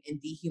shame and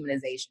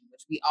dehumanization,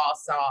 which we all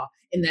saw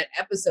in that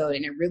episode.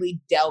 And it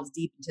really delves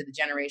deep into the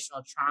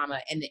generational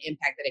trauma and the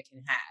impact that it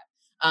can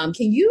have.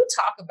 Can you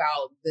talk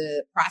about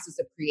the process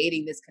of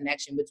creating this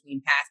connection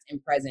between past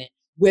and present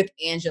with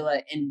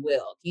Angela and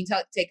Will? Can you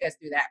take us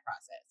through that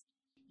process?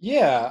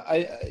 Yeah,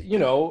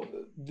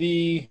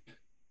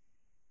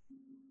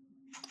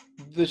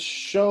 the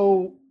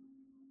show,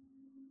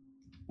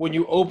 when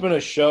you open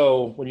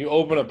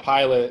a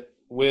pilot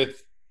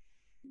with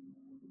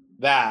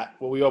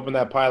what we opened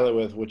that pilot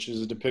with, which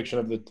is a depiction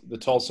of the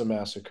Tulsa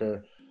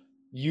massacre,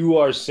 you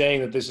are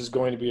saying that this is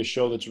going to be a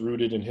show that's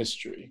rooted in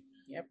history.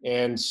 Yep.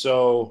 And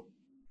so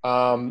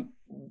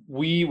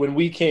when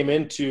we came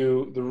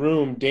into the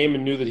room,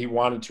 Damon knew that he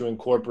wanted to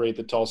incorporate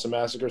the Tulsa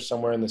massacre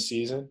somewhere in the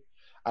season.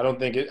 I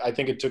think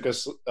it took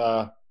us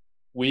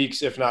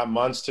weeks, if not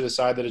months, to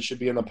decide that it should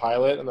be in the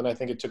pilot. And then I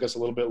think it took us a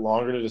little bit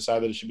longer to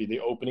decide that it should be the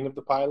opening of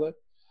the pilot.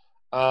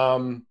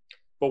 But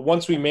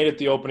once we made it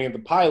the opening of the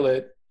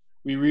pilot,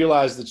 we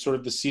realized that sort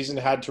of the season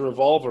had to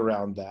revolve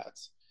around that.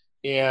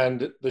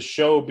 And the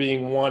show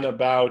being one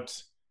about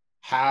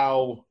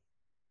how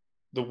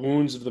the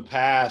wounds of the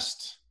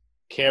past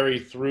carry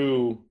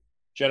through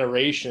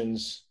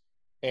generations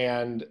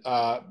and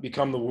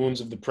become the wounds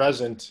of the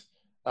present.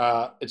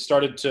 It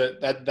started to,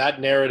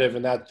 that narrative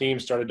and that theme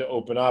started to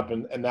open up,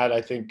 and that,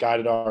 I think,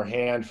 guided our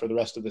hand for the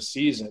rest of the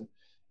season.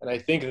 And I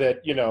think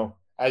that,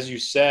 as you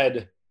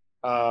said,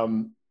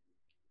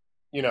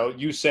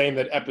 you saying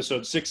that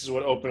episode 6 is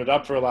what opened it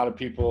up for a lot of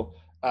people.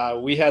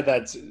 We had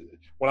that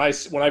when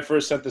I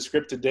first sent the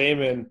script to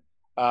Damon,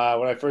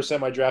 when I first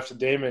sent my draft to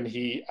Damon,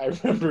 I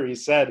remember he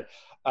said,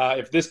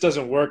 if this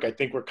doesn't work, I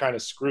think we're kind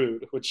of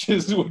screwed, which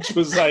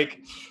was like,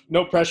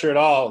 no pressure at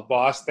all,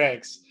 boss,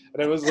 thanks.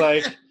 And it was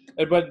like,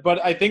 but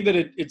I think that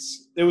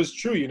it was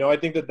true. I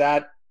think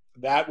that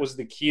was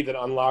the key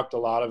that unlocked a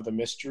lot of the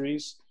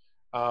mysteries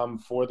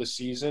for the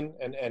season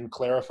and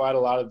clarified a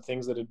lot of the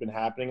things that had been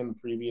happening in the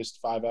previous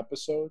 5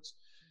 episodes.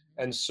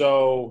 And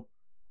so,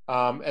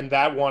 and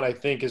that one, I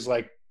think, is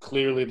like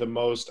clearly the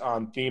most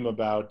on theme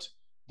about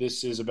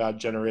this is about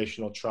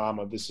generational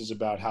trauma. This is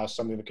about how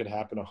something that could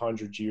happen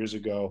 100 years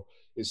ago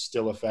is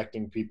still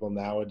affecting people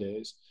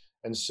nowadays.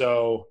 And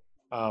so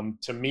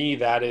to me,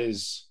 that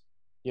is,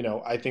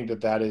 I think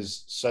that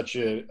is such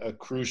a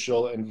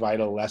crucial and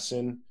vital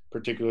lesson,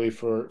 particularly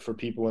for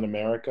people in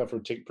America,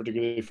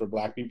 particularly for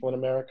Black people in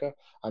America.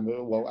 I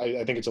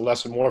think it's a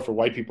lesson more for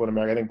white people in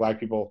America. I think Black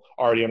people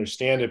already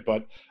understand it,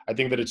 but I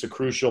think that it's a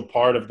crucial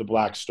part of the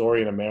Black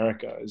story in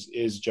America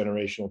is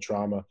generational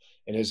trauma,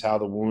 and is how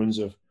the wounds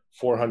of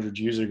 400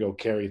 years ago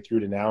carry through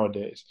to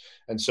nowadays.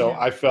 And so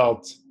I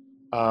felt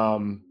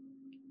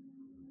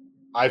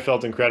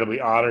incredibly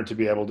honored to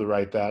be able to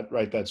write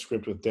that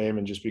script with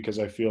Damon, just because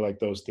I feel like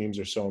those themes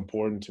are so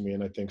important to me,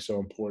 and I think so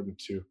important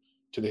to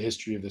the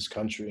history of this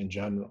country in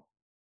general.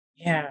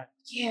 Yeah.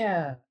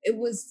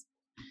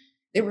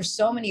 There were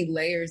so many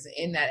layers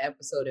in that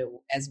episode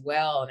as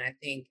well. And I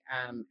think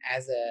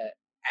as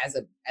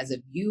a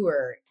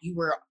viewer, you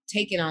were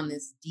taken on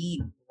this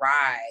deep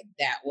ride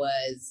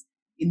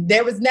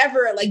there was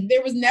never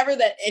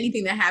that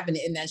anything that happened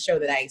in that show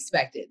that I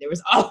expected. There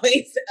was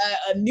always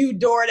a new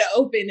door to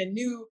open, a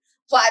new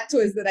plot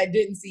twist that I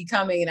didn't see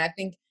coming. And I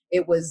think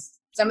it was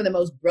some of the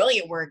most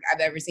brilliant work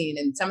I've ever seen,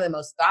 and some of the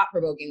most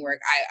thought-provoking work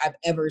I've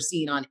ever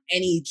seen on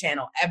any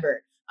channel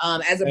ever.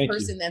 As a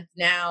person that's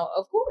now,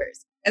 of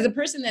course, as a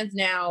person that's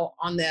now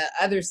on the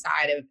other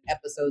side of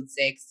episode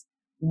 6,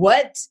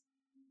 what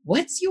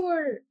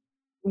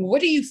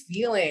are you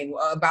feeling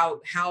about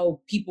how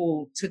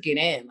people took it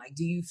in? Like,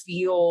 do you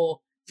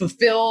feel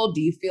fulfilled?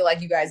 Do you feel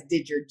like you guys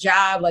did your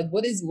job? Like,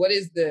 what is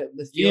the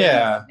feeling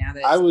like now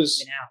that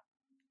it's been out?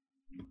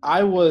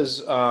 I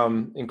was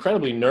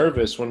incredibly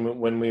nervous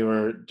when we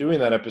were doing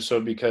that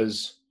episode,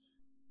 because,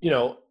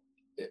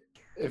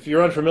 if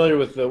you're unfamiliar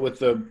with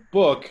the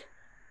book,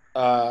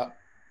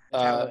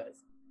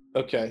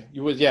 okay,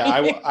 you would, yeah.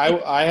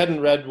 I hadn't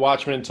read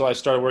Watchmen until I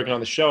started working on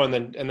the show, and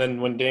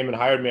then when Damon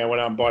hired me, I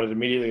went out and bought it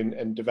immediately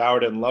and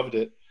devoured it and loved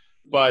it.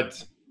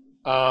 But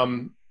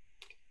in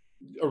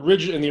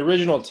the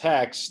original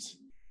text,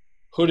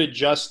 Hooded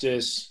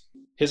Justice,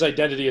 his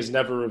identity is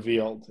never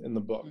revealed in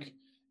the book,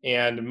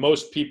 and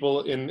most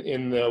people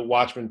in the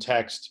Watchmen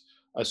text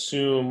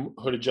assume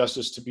Hooded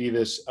Justice to be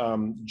this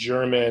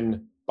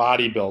German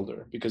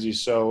bodybuilder, because he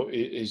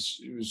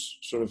was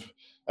sort of,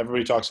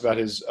 everybody talks about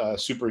his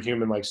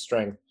superhuman-like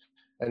strength.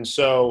 And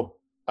so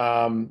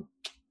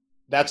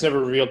that's never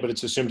revealed, but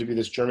it's assumed to be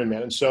this German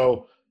man. And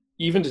so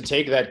even to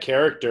take that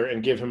character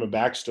and give him a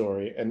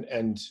backstory,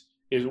 and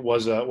it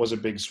was a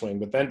big swing.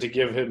 But then to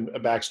give him a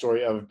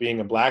backstory of being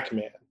a Black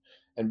man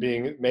and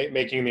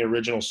making the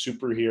original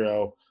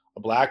superhero a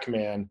Black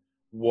man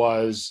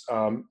was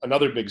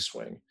another big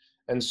swing.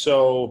 And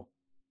so,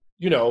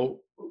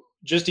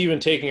 just even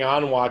taking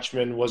on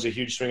Watchmen was a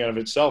huge swing out of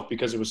itself,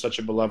 because it was such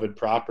a beloved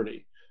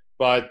property.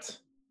 But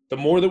the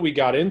more that we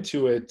got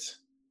into it,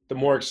 the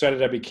more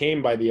excited I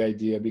became by the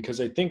idea, because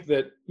I think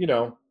that,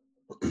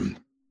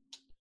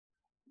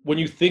 when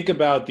you think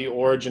about the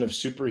origin of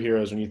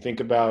superheroes, when you think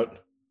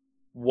about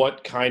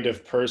what kind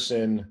of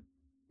person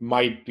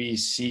might be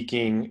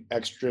seeking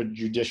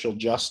extrajudicial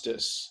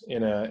justice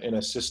in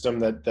a system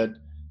that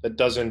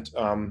doesn't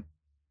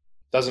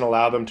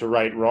allow them to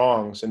right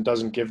wrongs and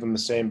doesn't give them the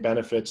same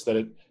benefits that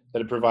it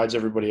provides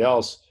everybody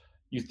else,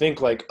 you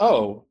think like,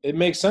 oh, it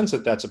makes sense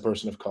that that's a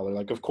person of color.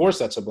 Like, of course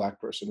that's a Black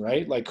person,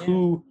 right? Like,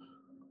 who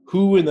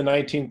in the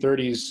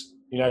 1930s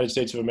United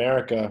States of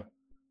America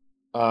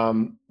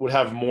would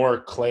have more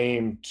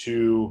claim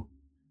to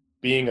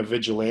being a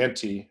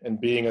vigilante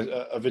and being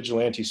a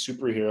vigilante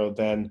superhero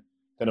than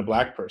a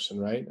Black person,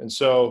 right? And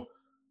so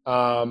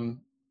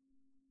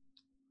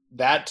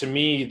that, to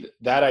me,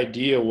 that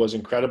idea was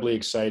incredibly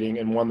exciting,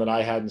 and one that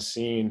I hadn't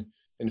seen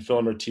in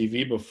film or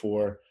TV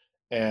before.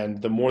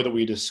 And the more that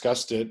we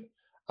discussed it,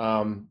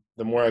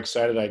 the more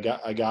excited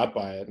I got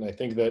by it. And I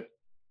think that,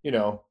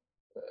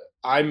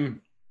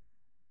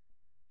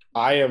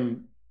 I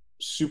am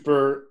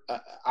super,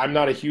 I'm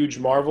not a huge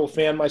Marvel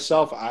fan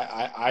myself.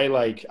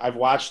 I've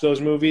watched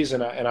those movies,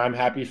 and I'm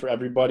happy for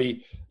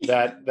everybody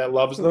that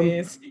loves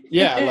them.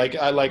 Yeah.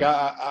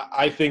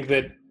 I think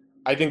that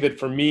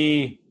for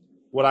me,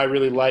 what I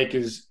really like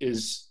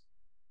is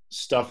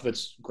stuff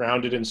that's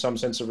grounded in some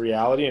sense of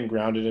reality, and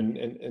grounded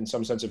in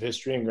some sense of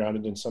history, and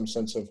grounded in some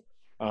sense of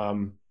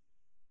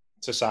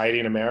society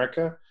in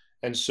America.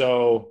 And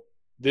so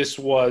this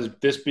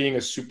being a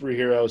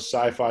superhero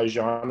sci-fi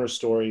genre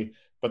story,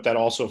 but that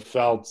also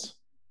felt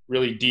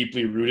really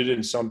deeply rooted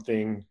in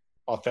something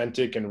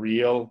authentic and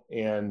real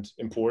and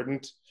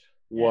important,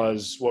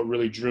 was what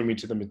really drew me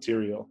to the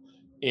material.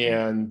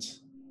 And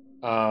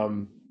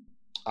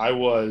I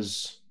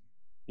was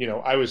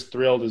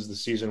thrilled as the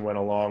season went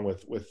along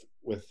with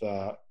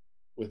the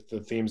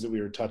themes that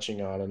we were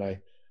touching on. And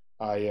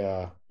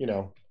I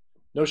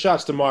no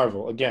shots to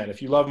Marvel. Again,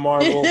 if you love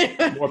Marvel,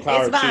 more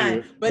power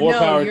to you. More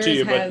power to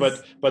you.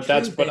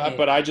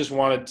 But I just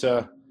wanted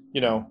to,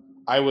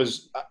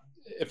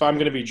 if I'm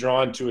going to be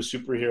drawn to a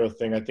superhero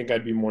thing, I think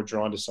I'd be more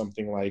drawn to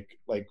something like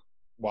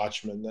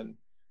Watchmen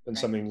than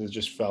Right. something that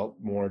just felt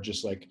more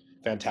just like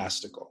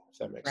fantastical, if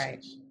that makes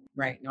Right. sense.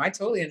 Right. No, I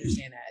totally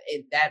understand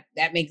that.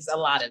 That makes a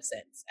lot of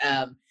sense.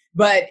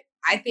 But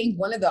I think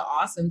one of the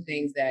awesome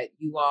things that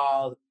you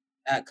all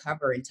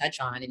cover and touch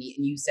on, and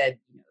you said,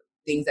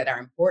 things that are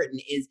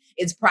important, is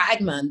it's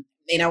Pride Month,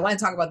 and I want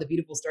to talk about the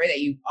beautiful story that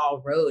you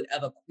all wrote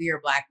of a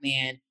queer Black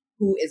man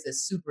who is a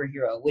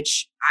superhero,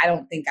 which I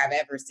don't think I've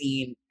ever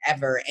seen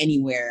ever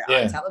anywhere on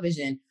Yeah.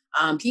 television.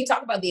 Can you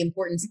talk about the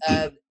importance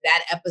of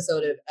that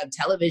episode of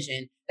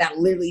television that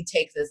literally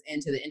takes us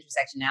into the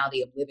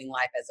intersectionality of living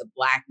life as a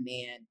Black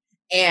man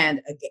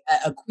and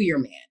a queer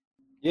man?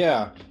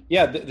 Yeah,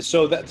 yeah.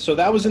 So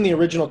that was in the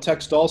original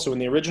text also. In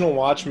the original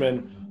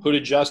Watchmen,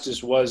 Hooded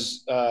Justice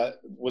was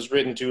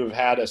written to have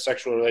had a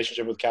sexual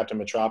relationship with Captain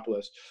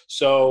Metropolis.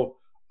 So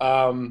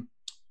um,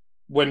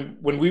 when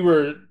we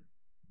were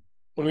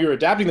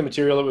adapting the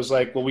material, it was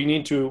like, well, we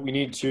need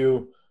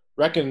to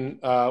reckon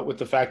with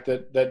the fact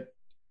that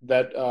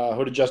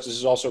Hooded Justice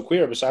is also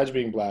queer besides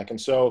being Black.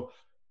 And so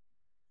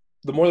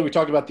the more that we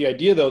talked about the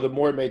idea, though, the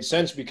more it made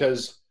sense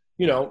because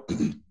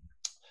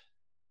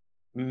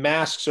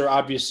masks are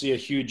obviously a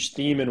huge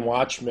theme in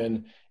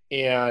Watchmen,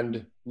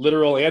 and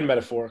literal and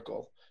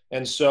metaphorical.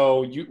 And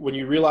so when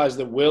you realize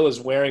that Will is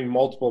wearing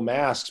multiple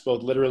masks,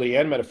 both literally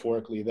and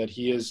metaphorically, that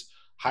he is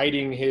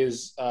hiding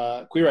his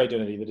queer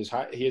identity,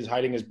 he is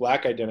hiding his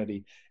Black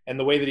identity. And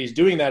the way that he's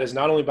doing that is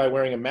not only by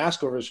wearing a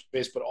mask over his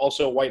face, but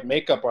also white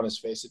makeup on his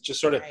face. It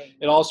just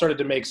it all started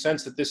to make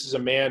sense that this is a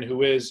man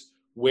who is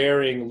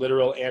wearing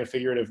literal and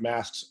figurative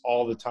masks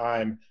all the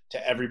time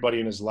to everybody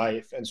in his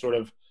life. And sort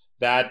of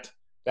that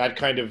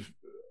kind of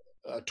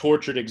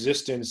tortured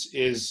existence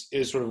is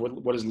sort of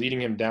what is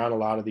leading him down a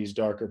lot of these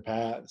darker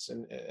paths,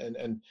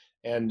 and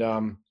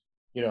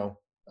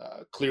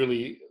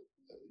clearly,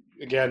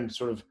 again,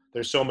 sort of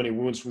there's so many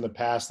wounds from the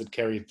past that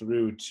carry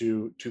through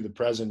to the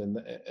present,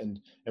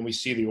 and we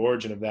see the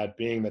origin of that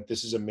being that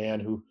this is a man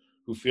who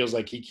feels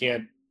like he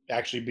can't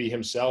actually be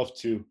himself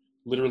to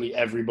literally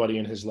everybody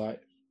in his life.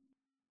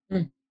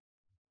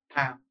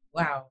 Wow.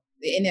 Wow.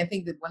 And I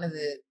think that one of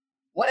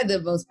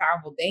the most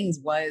powerful things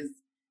was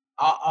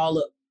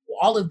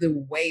all of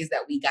the ways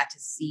that we got to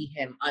see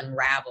him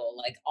unravel,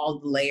 like all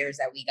the layers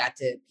that we got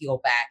to peel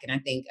back. And I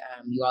think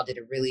you all did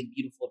a really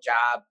beautiful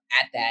job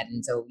at that.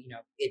 And so,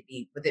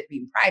 with it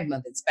being Pride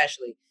Month,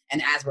 especially,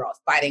 and as we're all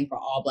fighting for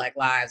all Black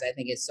lives, I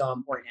think it's so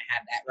important to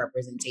have that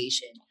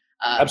representation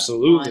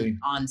Absolutely.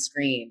 on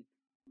screen.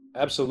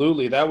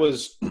 Absolutely. That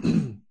was,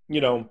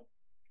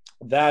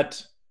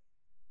 that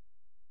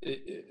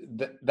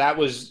that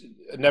was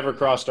never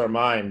crossed our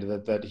mind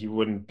that he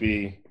wouldn't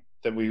be,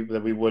 that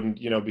we wouldn't,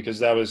 because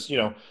that was,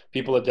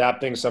 people adapt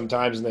things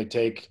sometimes and they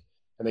take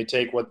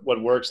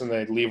what works and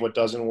they leave what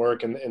doesn't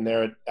work in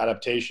their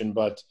adaptation.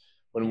 But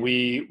when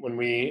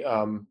we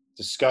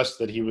discussed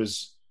that he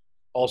was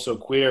also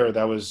queer,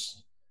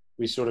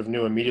 we sort of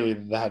knew immediately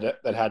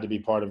that had to be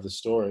part of the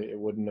story. It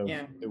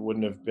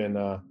wouldn't have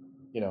been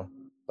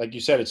like you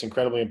said, it's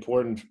incredibly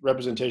important.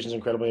 Representation is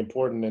incredibly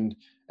important,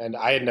 and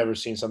I had never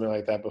seen something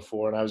like that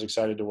before, and I was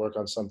excited to work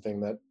on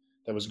something that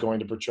was going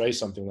to portray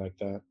something like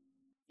that.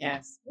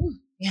 Yes. Ooh,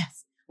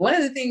 yes. One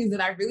of the things that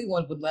I really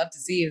would love to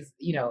see is,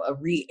 a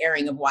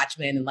re-airing of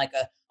Watchmen and like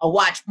a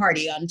watch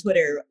party on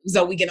Twitter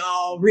so we can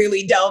all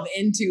really delve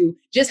into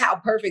just how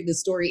perfect the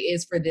story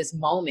is for this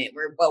moment.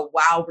 But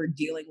while we're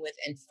dealing with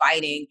and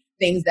fighting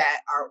things that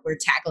we're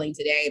tackling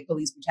today,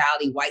 police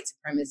brutality, white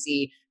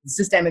supremacy,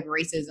 systemic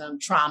racism,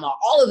 trauma,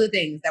 all of the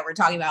things that we're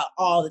talking about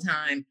all the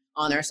time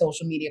on our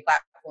social media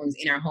platforms,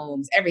 in our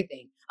homes,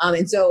 everything.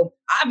 And so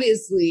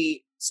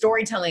obviously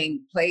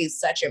storytelling plays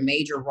such a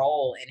major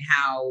role in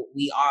how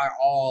we are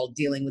all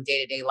dealing with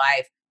day-to-day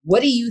life.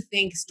 What do you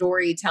think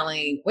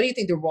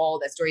the role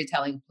that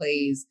storytelling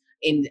plays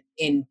in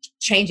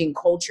changing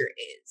culture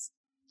is?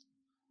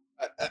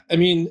 I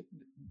mean,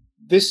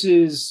 this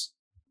is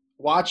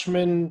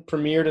Watchmen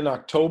premiered in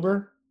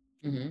October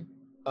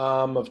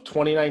of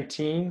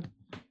 2019,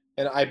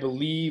 and I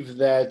believe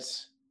that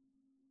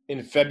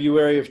in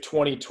February of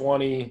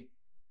 2020,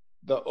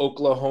 the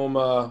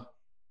Oklahoma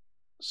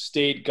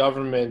state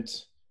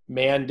government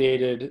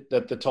mandated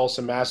that the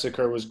Tulsa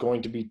Massacre was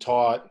going to be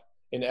taught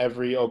in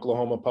every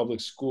Oklahoma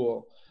public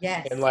school.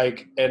 Yes.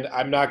 And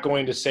I'm not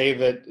going to say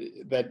that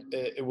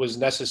it was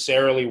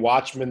necessarily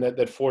Watchmen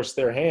that forced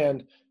their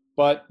hand,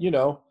 but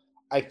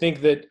I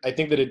think that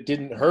it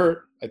didn't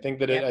hurt. I think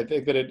that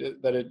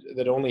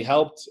it only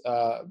helped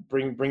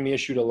bring the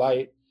issue to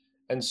light.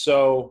 And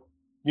so,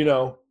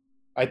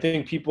 I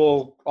think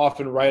people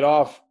often write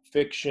off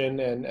fiction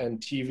and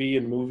TV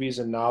and movies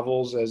and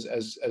novels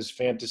as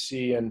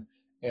fantasy and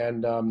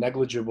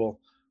negligible.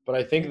 But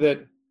I think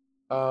that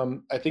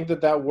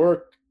that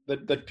work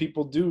that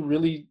people do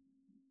really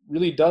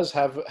does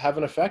have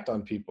an effect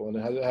on people, and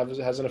it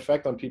has an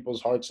effect on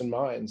people's hearts and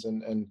minds,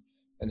 and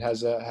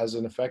has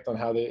an effect on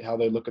how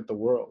they look at the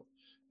world.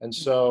 And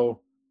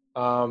so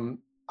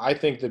I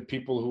think that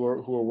people who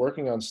are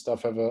working on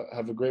stuff have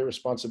a great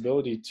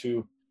responsibility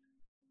to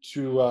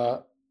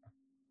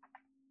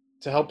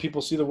help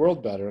people see the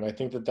world better. And I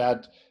think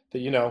that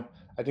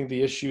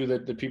the issue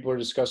that people are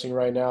discussing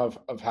right now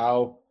of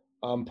how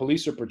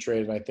police are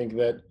portrayed. And I think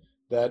that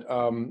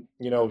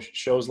you know,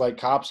 shows like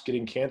Cops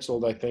getting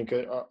canceled, I think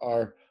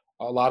are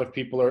a lot of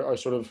people are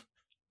sort of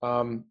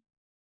um,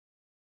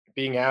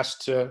 being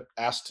asked to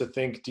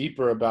think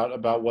deeper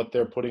about what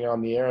they're putting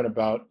on the air, and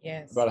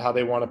Yes. about how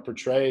they want to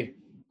portray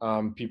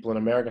people in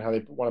America, and how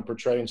they want to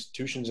portray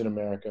institutions in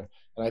America.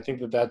 And I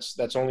think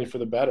that's only for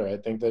the better. I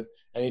think that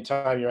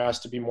anytime you're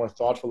asked to be more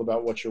thoughtful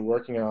about what you're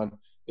working on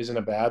isn't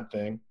a bad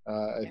thing.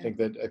 I think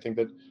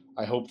that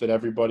I hope that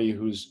everybody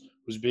who's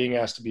being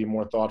asked to be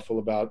more thoughtful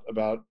about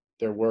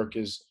their work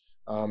is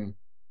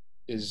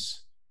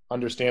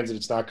understands that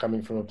it's not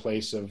coming from a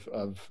place of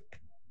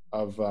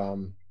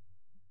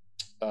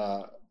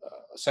uh,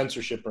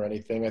 censorship or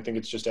anything. I think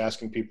it's just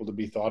asking people to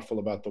be thoughtful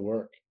about the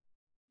work.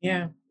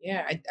 Yeah,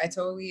 yeah, I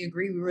totally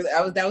agree.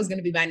 That was going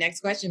to be my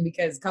next question,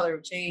 because Color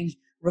of Change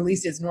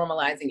released its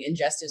Normalizing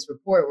Injustice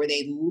report, where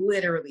they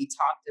literally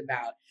talked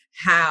about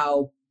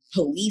how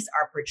police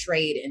are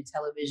portrayed in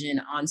television,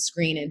 on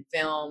screen, and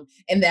film,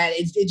 and that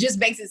it just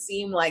makes it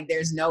seem like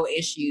there's no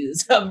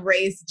issues of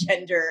race,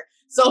 gender,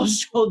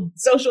 social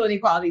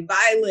inequality,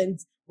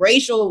 violence,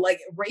 racial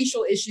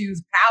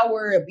issues,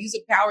 power, abuse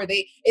of power.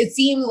 It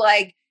seems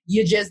like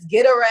you just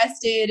get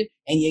arrested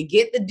and you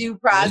get the due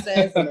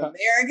process, and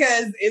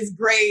America is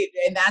great,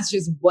 and that's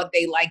just what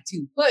they like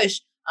to push.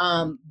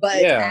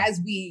 But Yeah.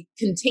 as we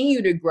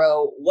continue to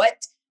grow, what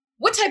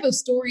type of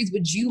stories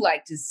would you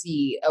like to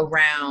see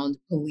around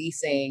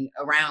policing,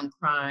 around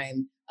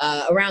crime,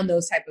 around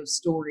those type of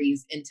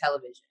stories in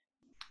television?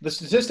 The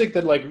statistic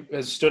that like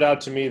has stood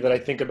out to me that I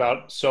think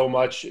about so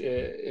much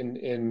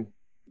in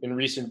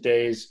recent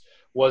days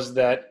was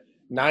that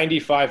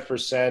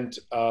 95%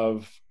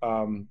 of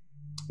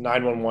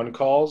 911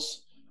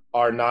 calls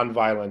are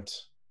nonviolent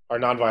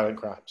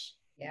crimes.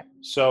 Yep.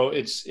 So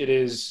it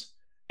is,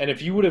 and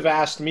if you would have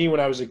asked me when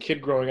I was a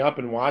kid growing up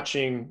and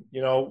watching,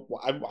 you know,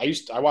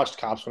 I watched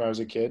Cops when I was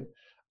a kid.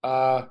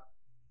 I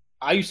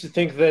used to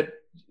think that,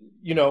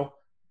 you know,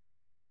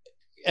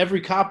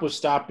 every cop was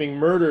stopping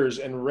murders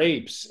and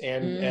rapes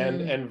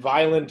and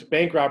violent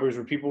bank robberies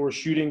where people were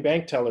shooting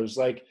bank tellers.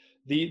 Like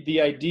the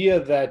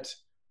idea that,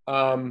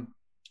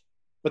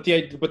 but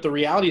the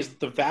reality is that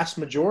the vast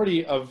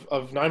majority of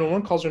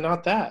 911 calls are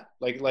not that.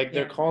 Like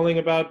they're calling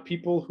about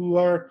people who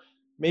are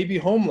maybe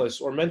homeless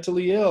or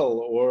mentally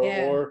ill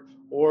or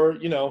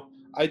you know,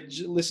 I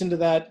listened to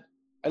that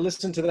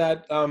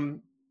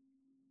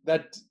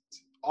that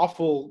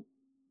awful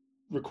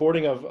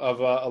recording of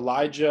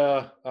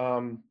Elijah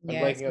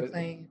Elijah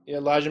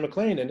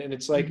McClain, and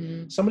it's like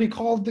somebody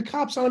called the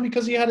cops on him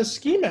because he had a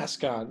ski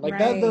mask on, like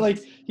that. They're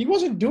like, he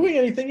wasn't doing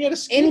anything, he had a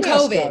ski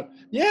mask on.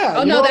 Yeah.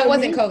 Oh no, that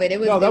wasn't COVID.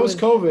 That was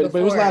COVID, but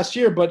it was last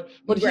year. But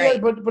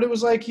it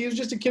was like he was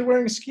just a kid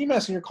wearing a ski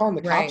mask, and you're calling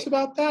the cops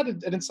about that,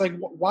 and it's like,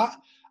 why?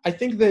 I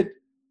think that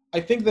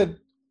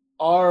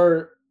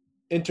our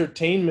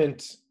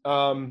entertainment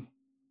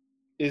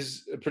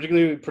is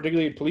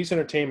particularly police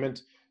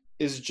entertainment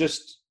is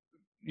just,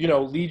 you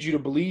know, leads you to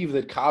believe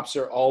that cops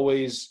are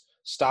always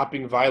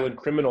stopping violent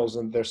criminals,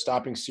 and they're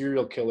stopping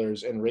serial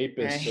killers and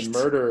rapists and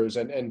murderers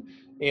and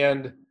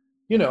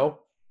you know,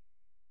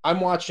 I'm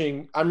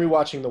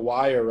rewatching The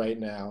Wire right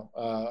now.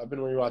 I've been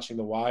rewatching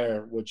The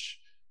Wire,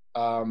 which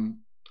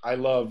I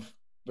love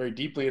very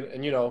deeply,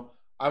 and you know,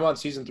 I'm on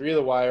season 3 of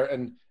The Wire,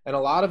 and a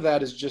lot of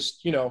that is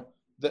just, you know,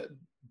 the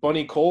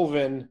Bunny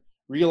Colvin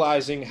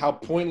realizing how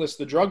pointless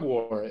the drug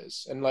war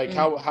is, and like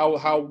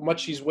how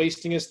much he's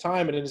wasting his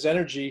time and his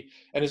energy,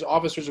 and his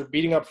officers are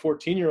beating up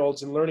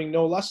 14-year-olds and learning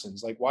no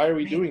lessons. Like, why are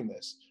we doing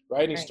this?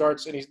 Right. And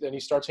he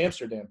starts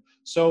Amsterdam.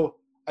 So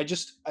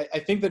I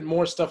think that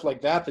more stuff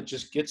like that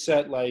just gets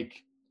at,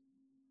 like,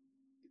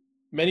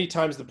 many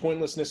times the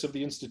pointlessness of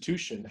the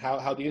institution,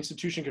 how the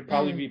institution could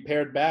probably be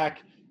pared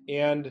back.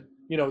 And,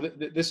 you know,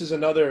 this is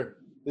another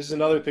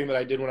thing that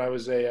I did when I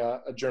was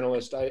a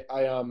journalist.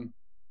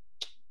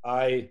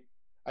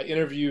 I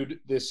interviewed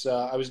this.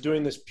 I was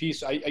doing this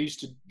piece. I used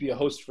to be a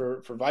host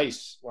for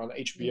Vice on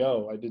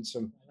HBO. I did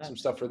some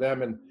stuff for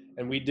them,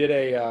 and we did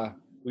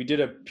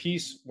a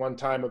piece one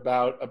time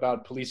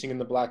about policing in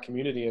the Black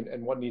community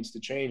and what needs to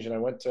change. And I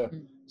went to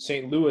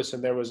St. Louis,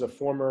 and there was a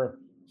former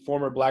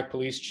Black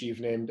police chief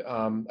named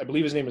I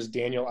believe his name was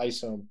Daniel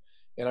Isom,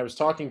 and I was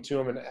talking to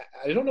him, and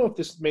I don't know if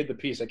this made the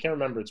piece. I can't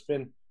remember. It's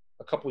been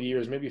a couple of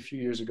years, maybe a few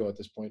years ago at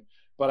this point.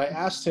 But I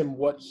asked him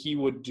what he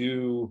would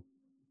do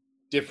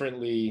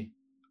differently.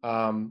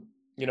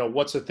 You know,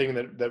 what's the thing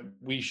that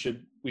we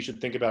should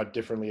think about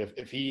differently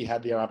if he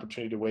had the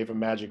opportunity to wave a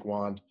magic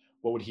wand?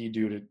 What would he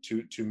do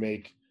to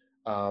make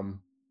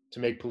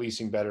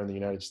policing better in the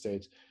United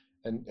States?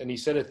 And he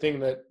said a thing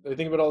that I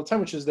think about all the time,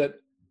 which is that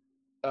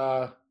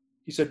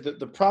he said that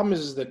the problem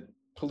is that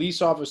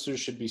police officers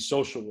should be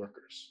social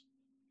workers.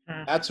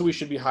 That's who we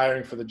should be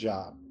hiring for the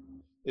job.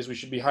 We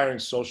should be hiring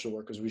social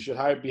workers. We should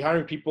be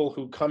hiring people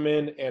who come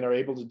in and are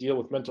able to deal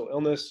with mental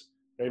illness,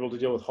 are able to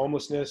deal with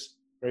homelessness,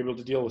 are able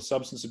to deal with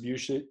substance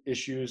abuse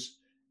issues.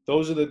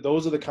 Those are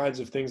the kinds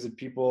of things that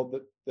people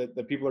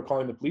are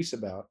calling the police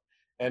about.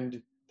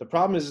 And The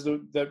problem is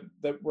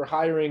that we're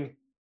hiring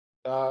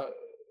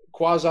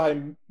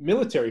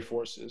quasi-military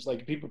forces,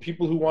 like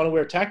people who want to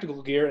wear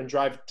tactical gear and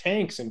drive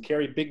tanks and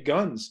carry big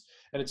guns.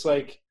 And it's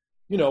like,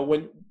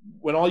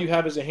 when all you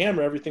have is a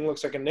hammer, everything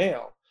looks like a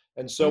nail.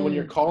 And so when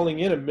you're calling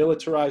in a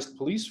militarized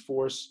police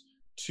force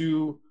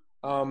to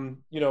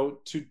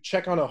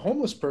check on a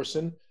homeless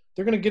person,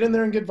 they're going to get in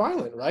there and get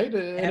violent, right?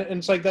 And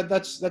it's like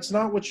that's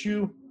not what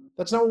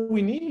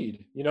we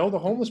need. The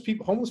homeless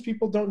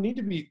people don't need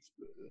to be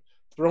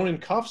thrown in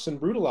cuffs and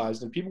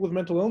brutalized, and people with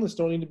mental illness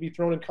don't need to be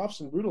thrown in cuffs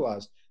and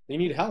brutalized. They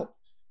need help,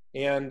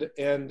 and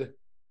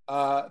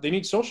they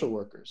need social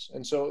workers.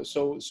 And so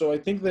I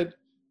think that,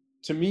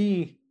 to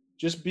me,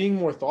 just being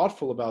more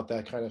thoughtful about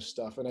that kind of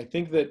stuff. And I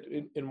think that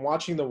in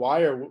watching The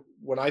Wire,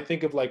 when I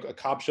think of like a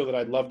cop show that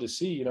I'd love to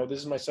see, this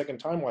is my second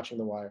time watching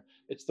The Wire.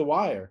 It's The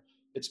Wire.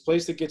 It's a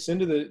place that gets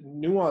into the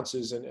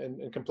nuances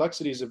and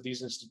complexities of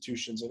these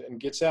institutions and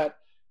gets at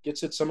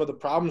some of the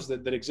problems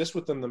that exist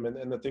within them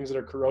and the things that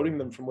are corroding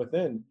them from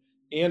within.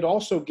 And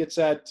also gets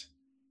at,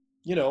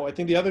 I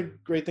think the other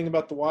great thing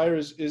about The Wire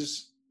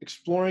is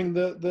exploring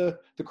the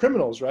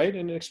criminals, right?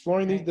 And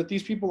exploring that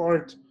these people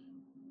aren't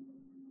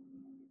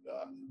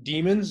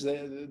demons.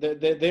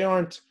 They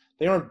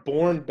aren't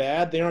born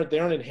bad. They aren't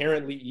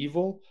inherently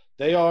evil.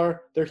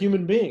 They're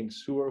human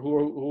beings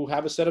who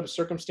have a set of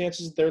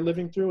circumstances that they're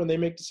living through, and they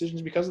make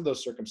decisions because of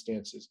those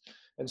circumstances.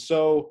 And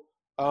so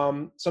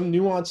some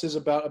nuances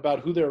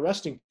about who they're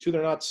arresting too.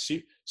 They're not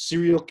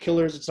serial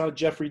killers. It's not a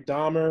Jeffrey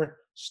Dahmer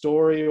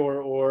story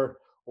or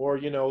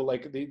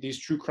like these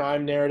true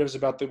crime narratives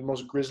about the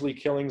most grisly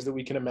killings that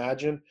we can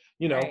imagine.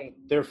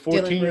 They're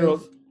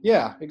 14-year-olds.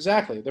 Yeah,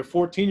 exactly. They're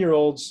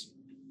 14-year-olds.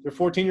 They're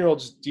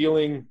 14-year-olds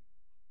dealing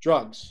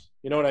drugs.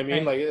 You know what I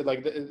mean? Right.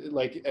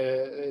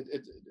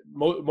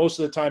 Most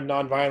of the time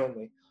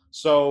non-violently.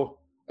 So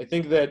I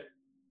think that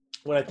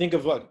when I think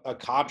of a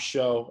cop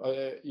show,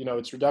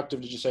 it's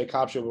reductive to just say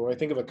cop show, but when I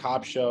think of a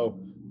cop show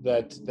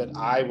that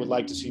I would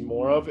like to see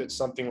more of, it's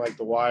something like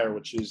The Wire,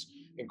 which is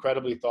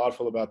incredibly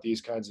thoughtful about these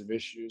kinds of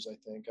issues. I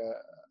think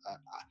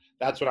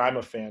that's what I'm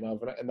a fan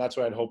of, and that's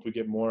what I'd hope we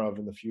get more of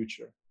in the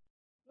future.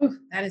 Ooh,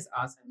 that is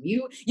awesome.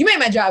 You made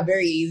my job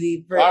very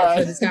easy for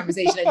this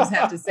conversation. I just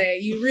have to say,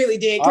 you really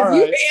did, because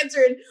you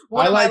answered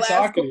one of my last. I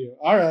like talking to you.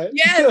 All right.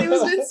 Yes, it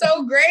was been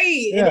so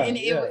great.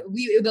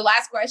 The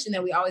last question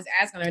that we always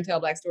ask on our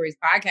Tell Black Stories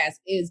podcast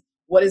is,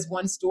 what is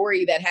one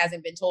story that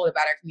hasn't been told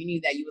about our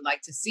community that you would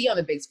like to see on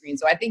the big screen?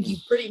 So I think you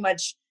pretty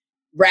much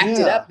wrapped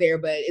it up there.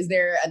 But is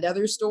there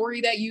another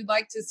story that you'd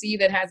like to see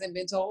that hasn't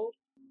been told?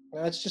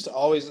 That's just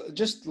always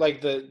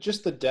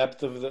the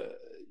depth of the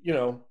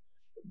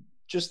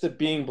just that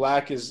being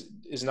black is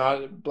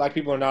not, black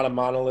people are not a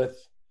monolith.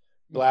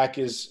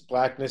 Blackness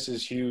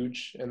is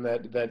huge, and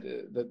that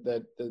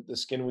the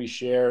skin we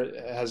share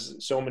has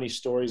so many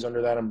stories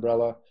under that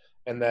umbrella,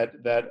 and that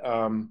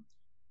I'm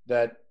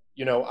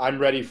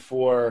ready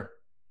for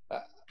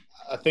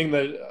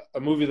a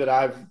movie that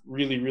I've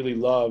really, really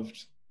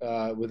loved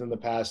within the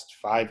past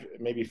 5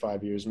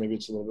 years, maybe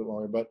it's a little bit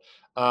longer, but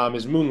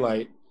is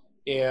Moonlight.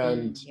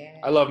 And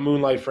I love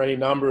Moonlight for any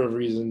number of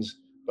reasons,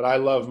 but I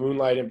love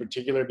Moonlight in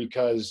particular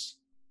because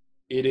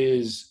it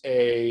is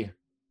a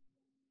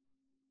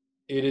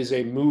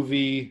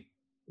movie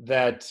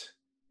that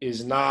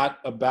is not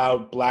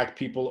about black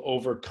people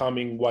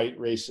overcoming white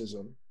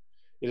racism.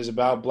 It is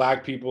about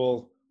black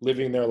people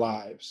living their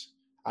lives.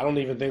 I don't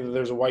even think that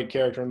there's a white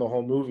character in the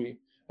whole movie.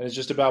 And it's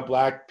just about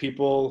black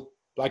people's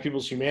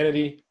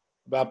humanity,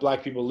 about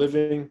black people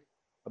living,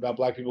 about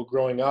black people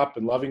growing up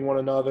and loving one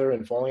another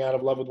and falling out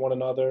of love with one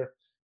another,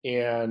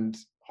 and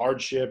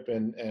hardship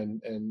and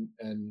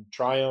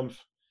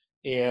triumph.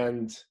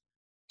 And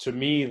to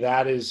me,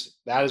 that is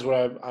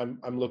what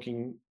I'm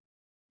looking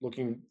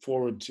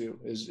forward to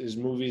is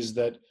movies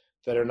that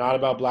are not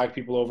about black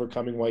people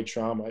overcoming white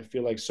trauma. I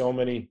feel like so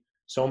many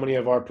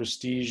of our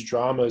prestige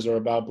dramas are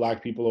about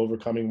black people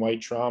overcoming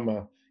white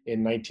trauma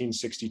in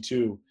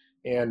 1962.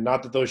 And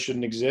not that those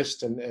shouldn't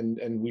exist,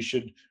 and we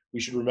should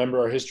remember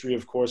our history,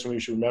 of course, and we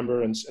should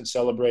remember and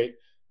celebrate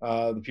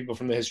the people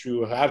from the history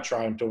who have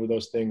triumphed over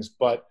those things.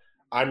 But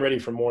I'm ready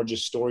for more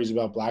just stories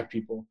about black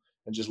people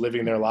and just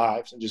living their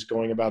lives and just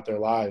going about their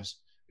lives,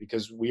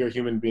 because we are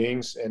human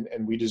beings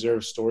and we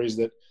deserve stories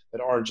that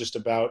aren't just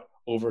about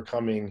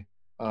overcoming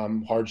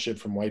hardship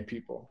from white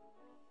people.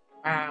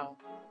 Wow.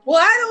 Well,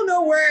 I don't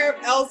know where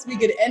else we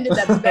could end it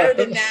that's better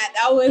than that.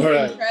 That was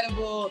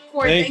incredible.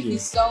 Corey, thank you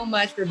so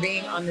much for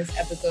being on this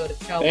episode of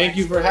Tell Thank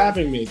you for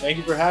having me. Thank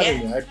you for having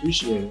me. I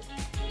appreciate it.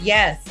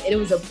 Yes, it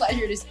was a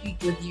pleasure to speak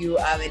with you.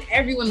 And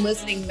everyone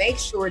listening, make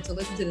sure to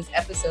listen to this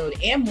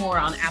episode and more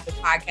on Apple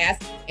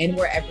Podcasts and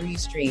wherever you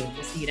stream.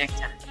 We'll see you next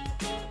time.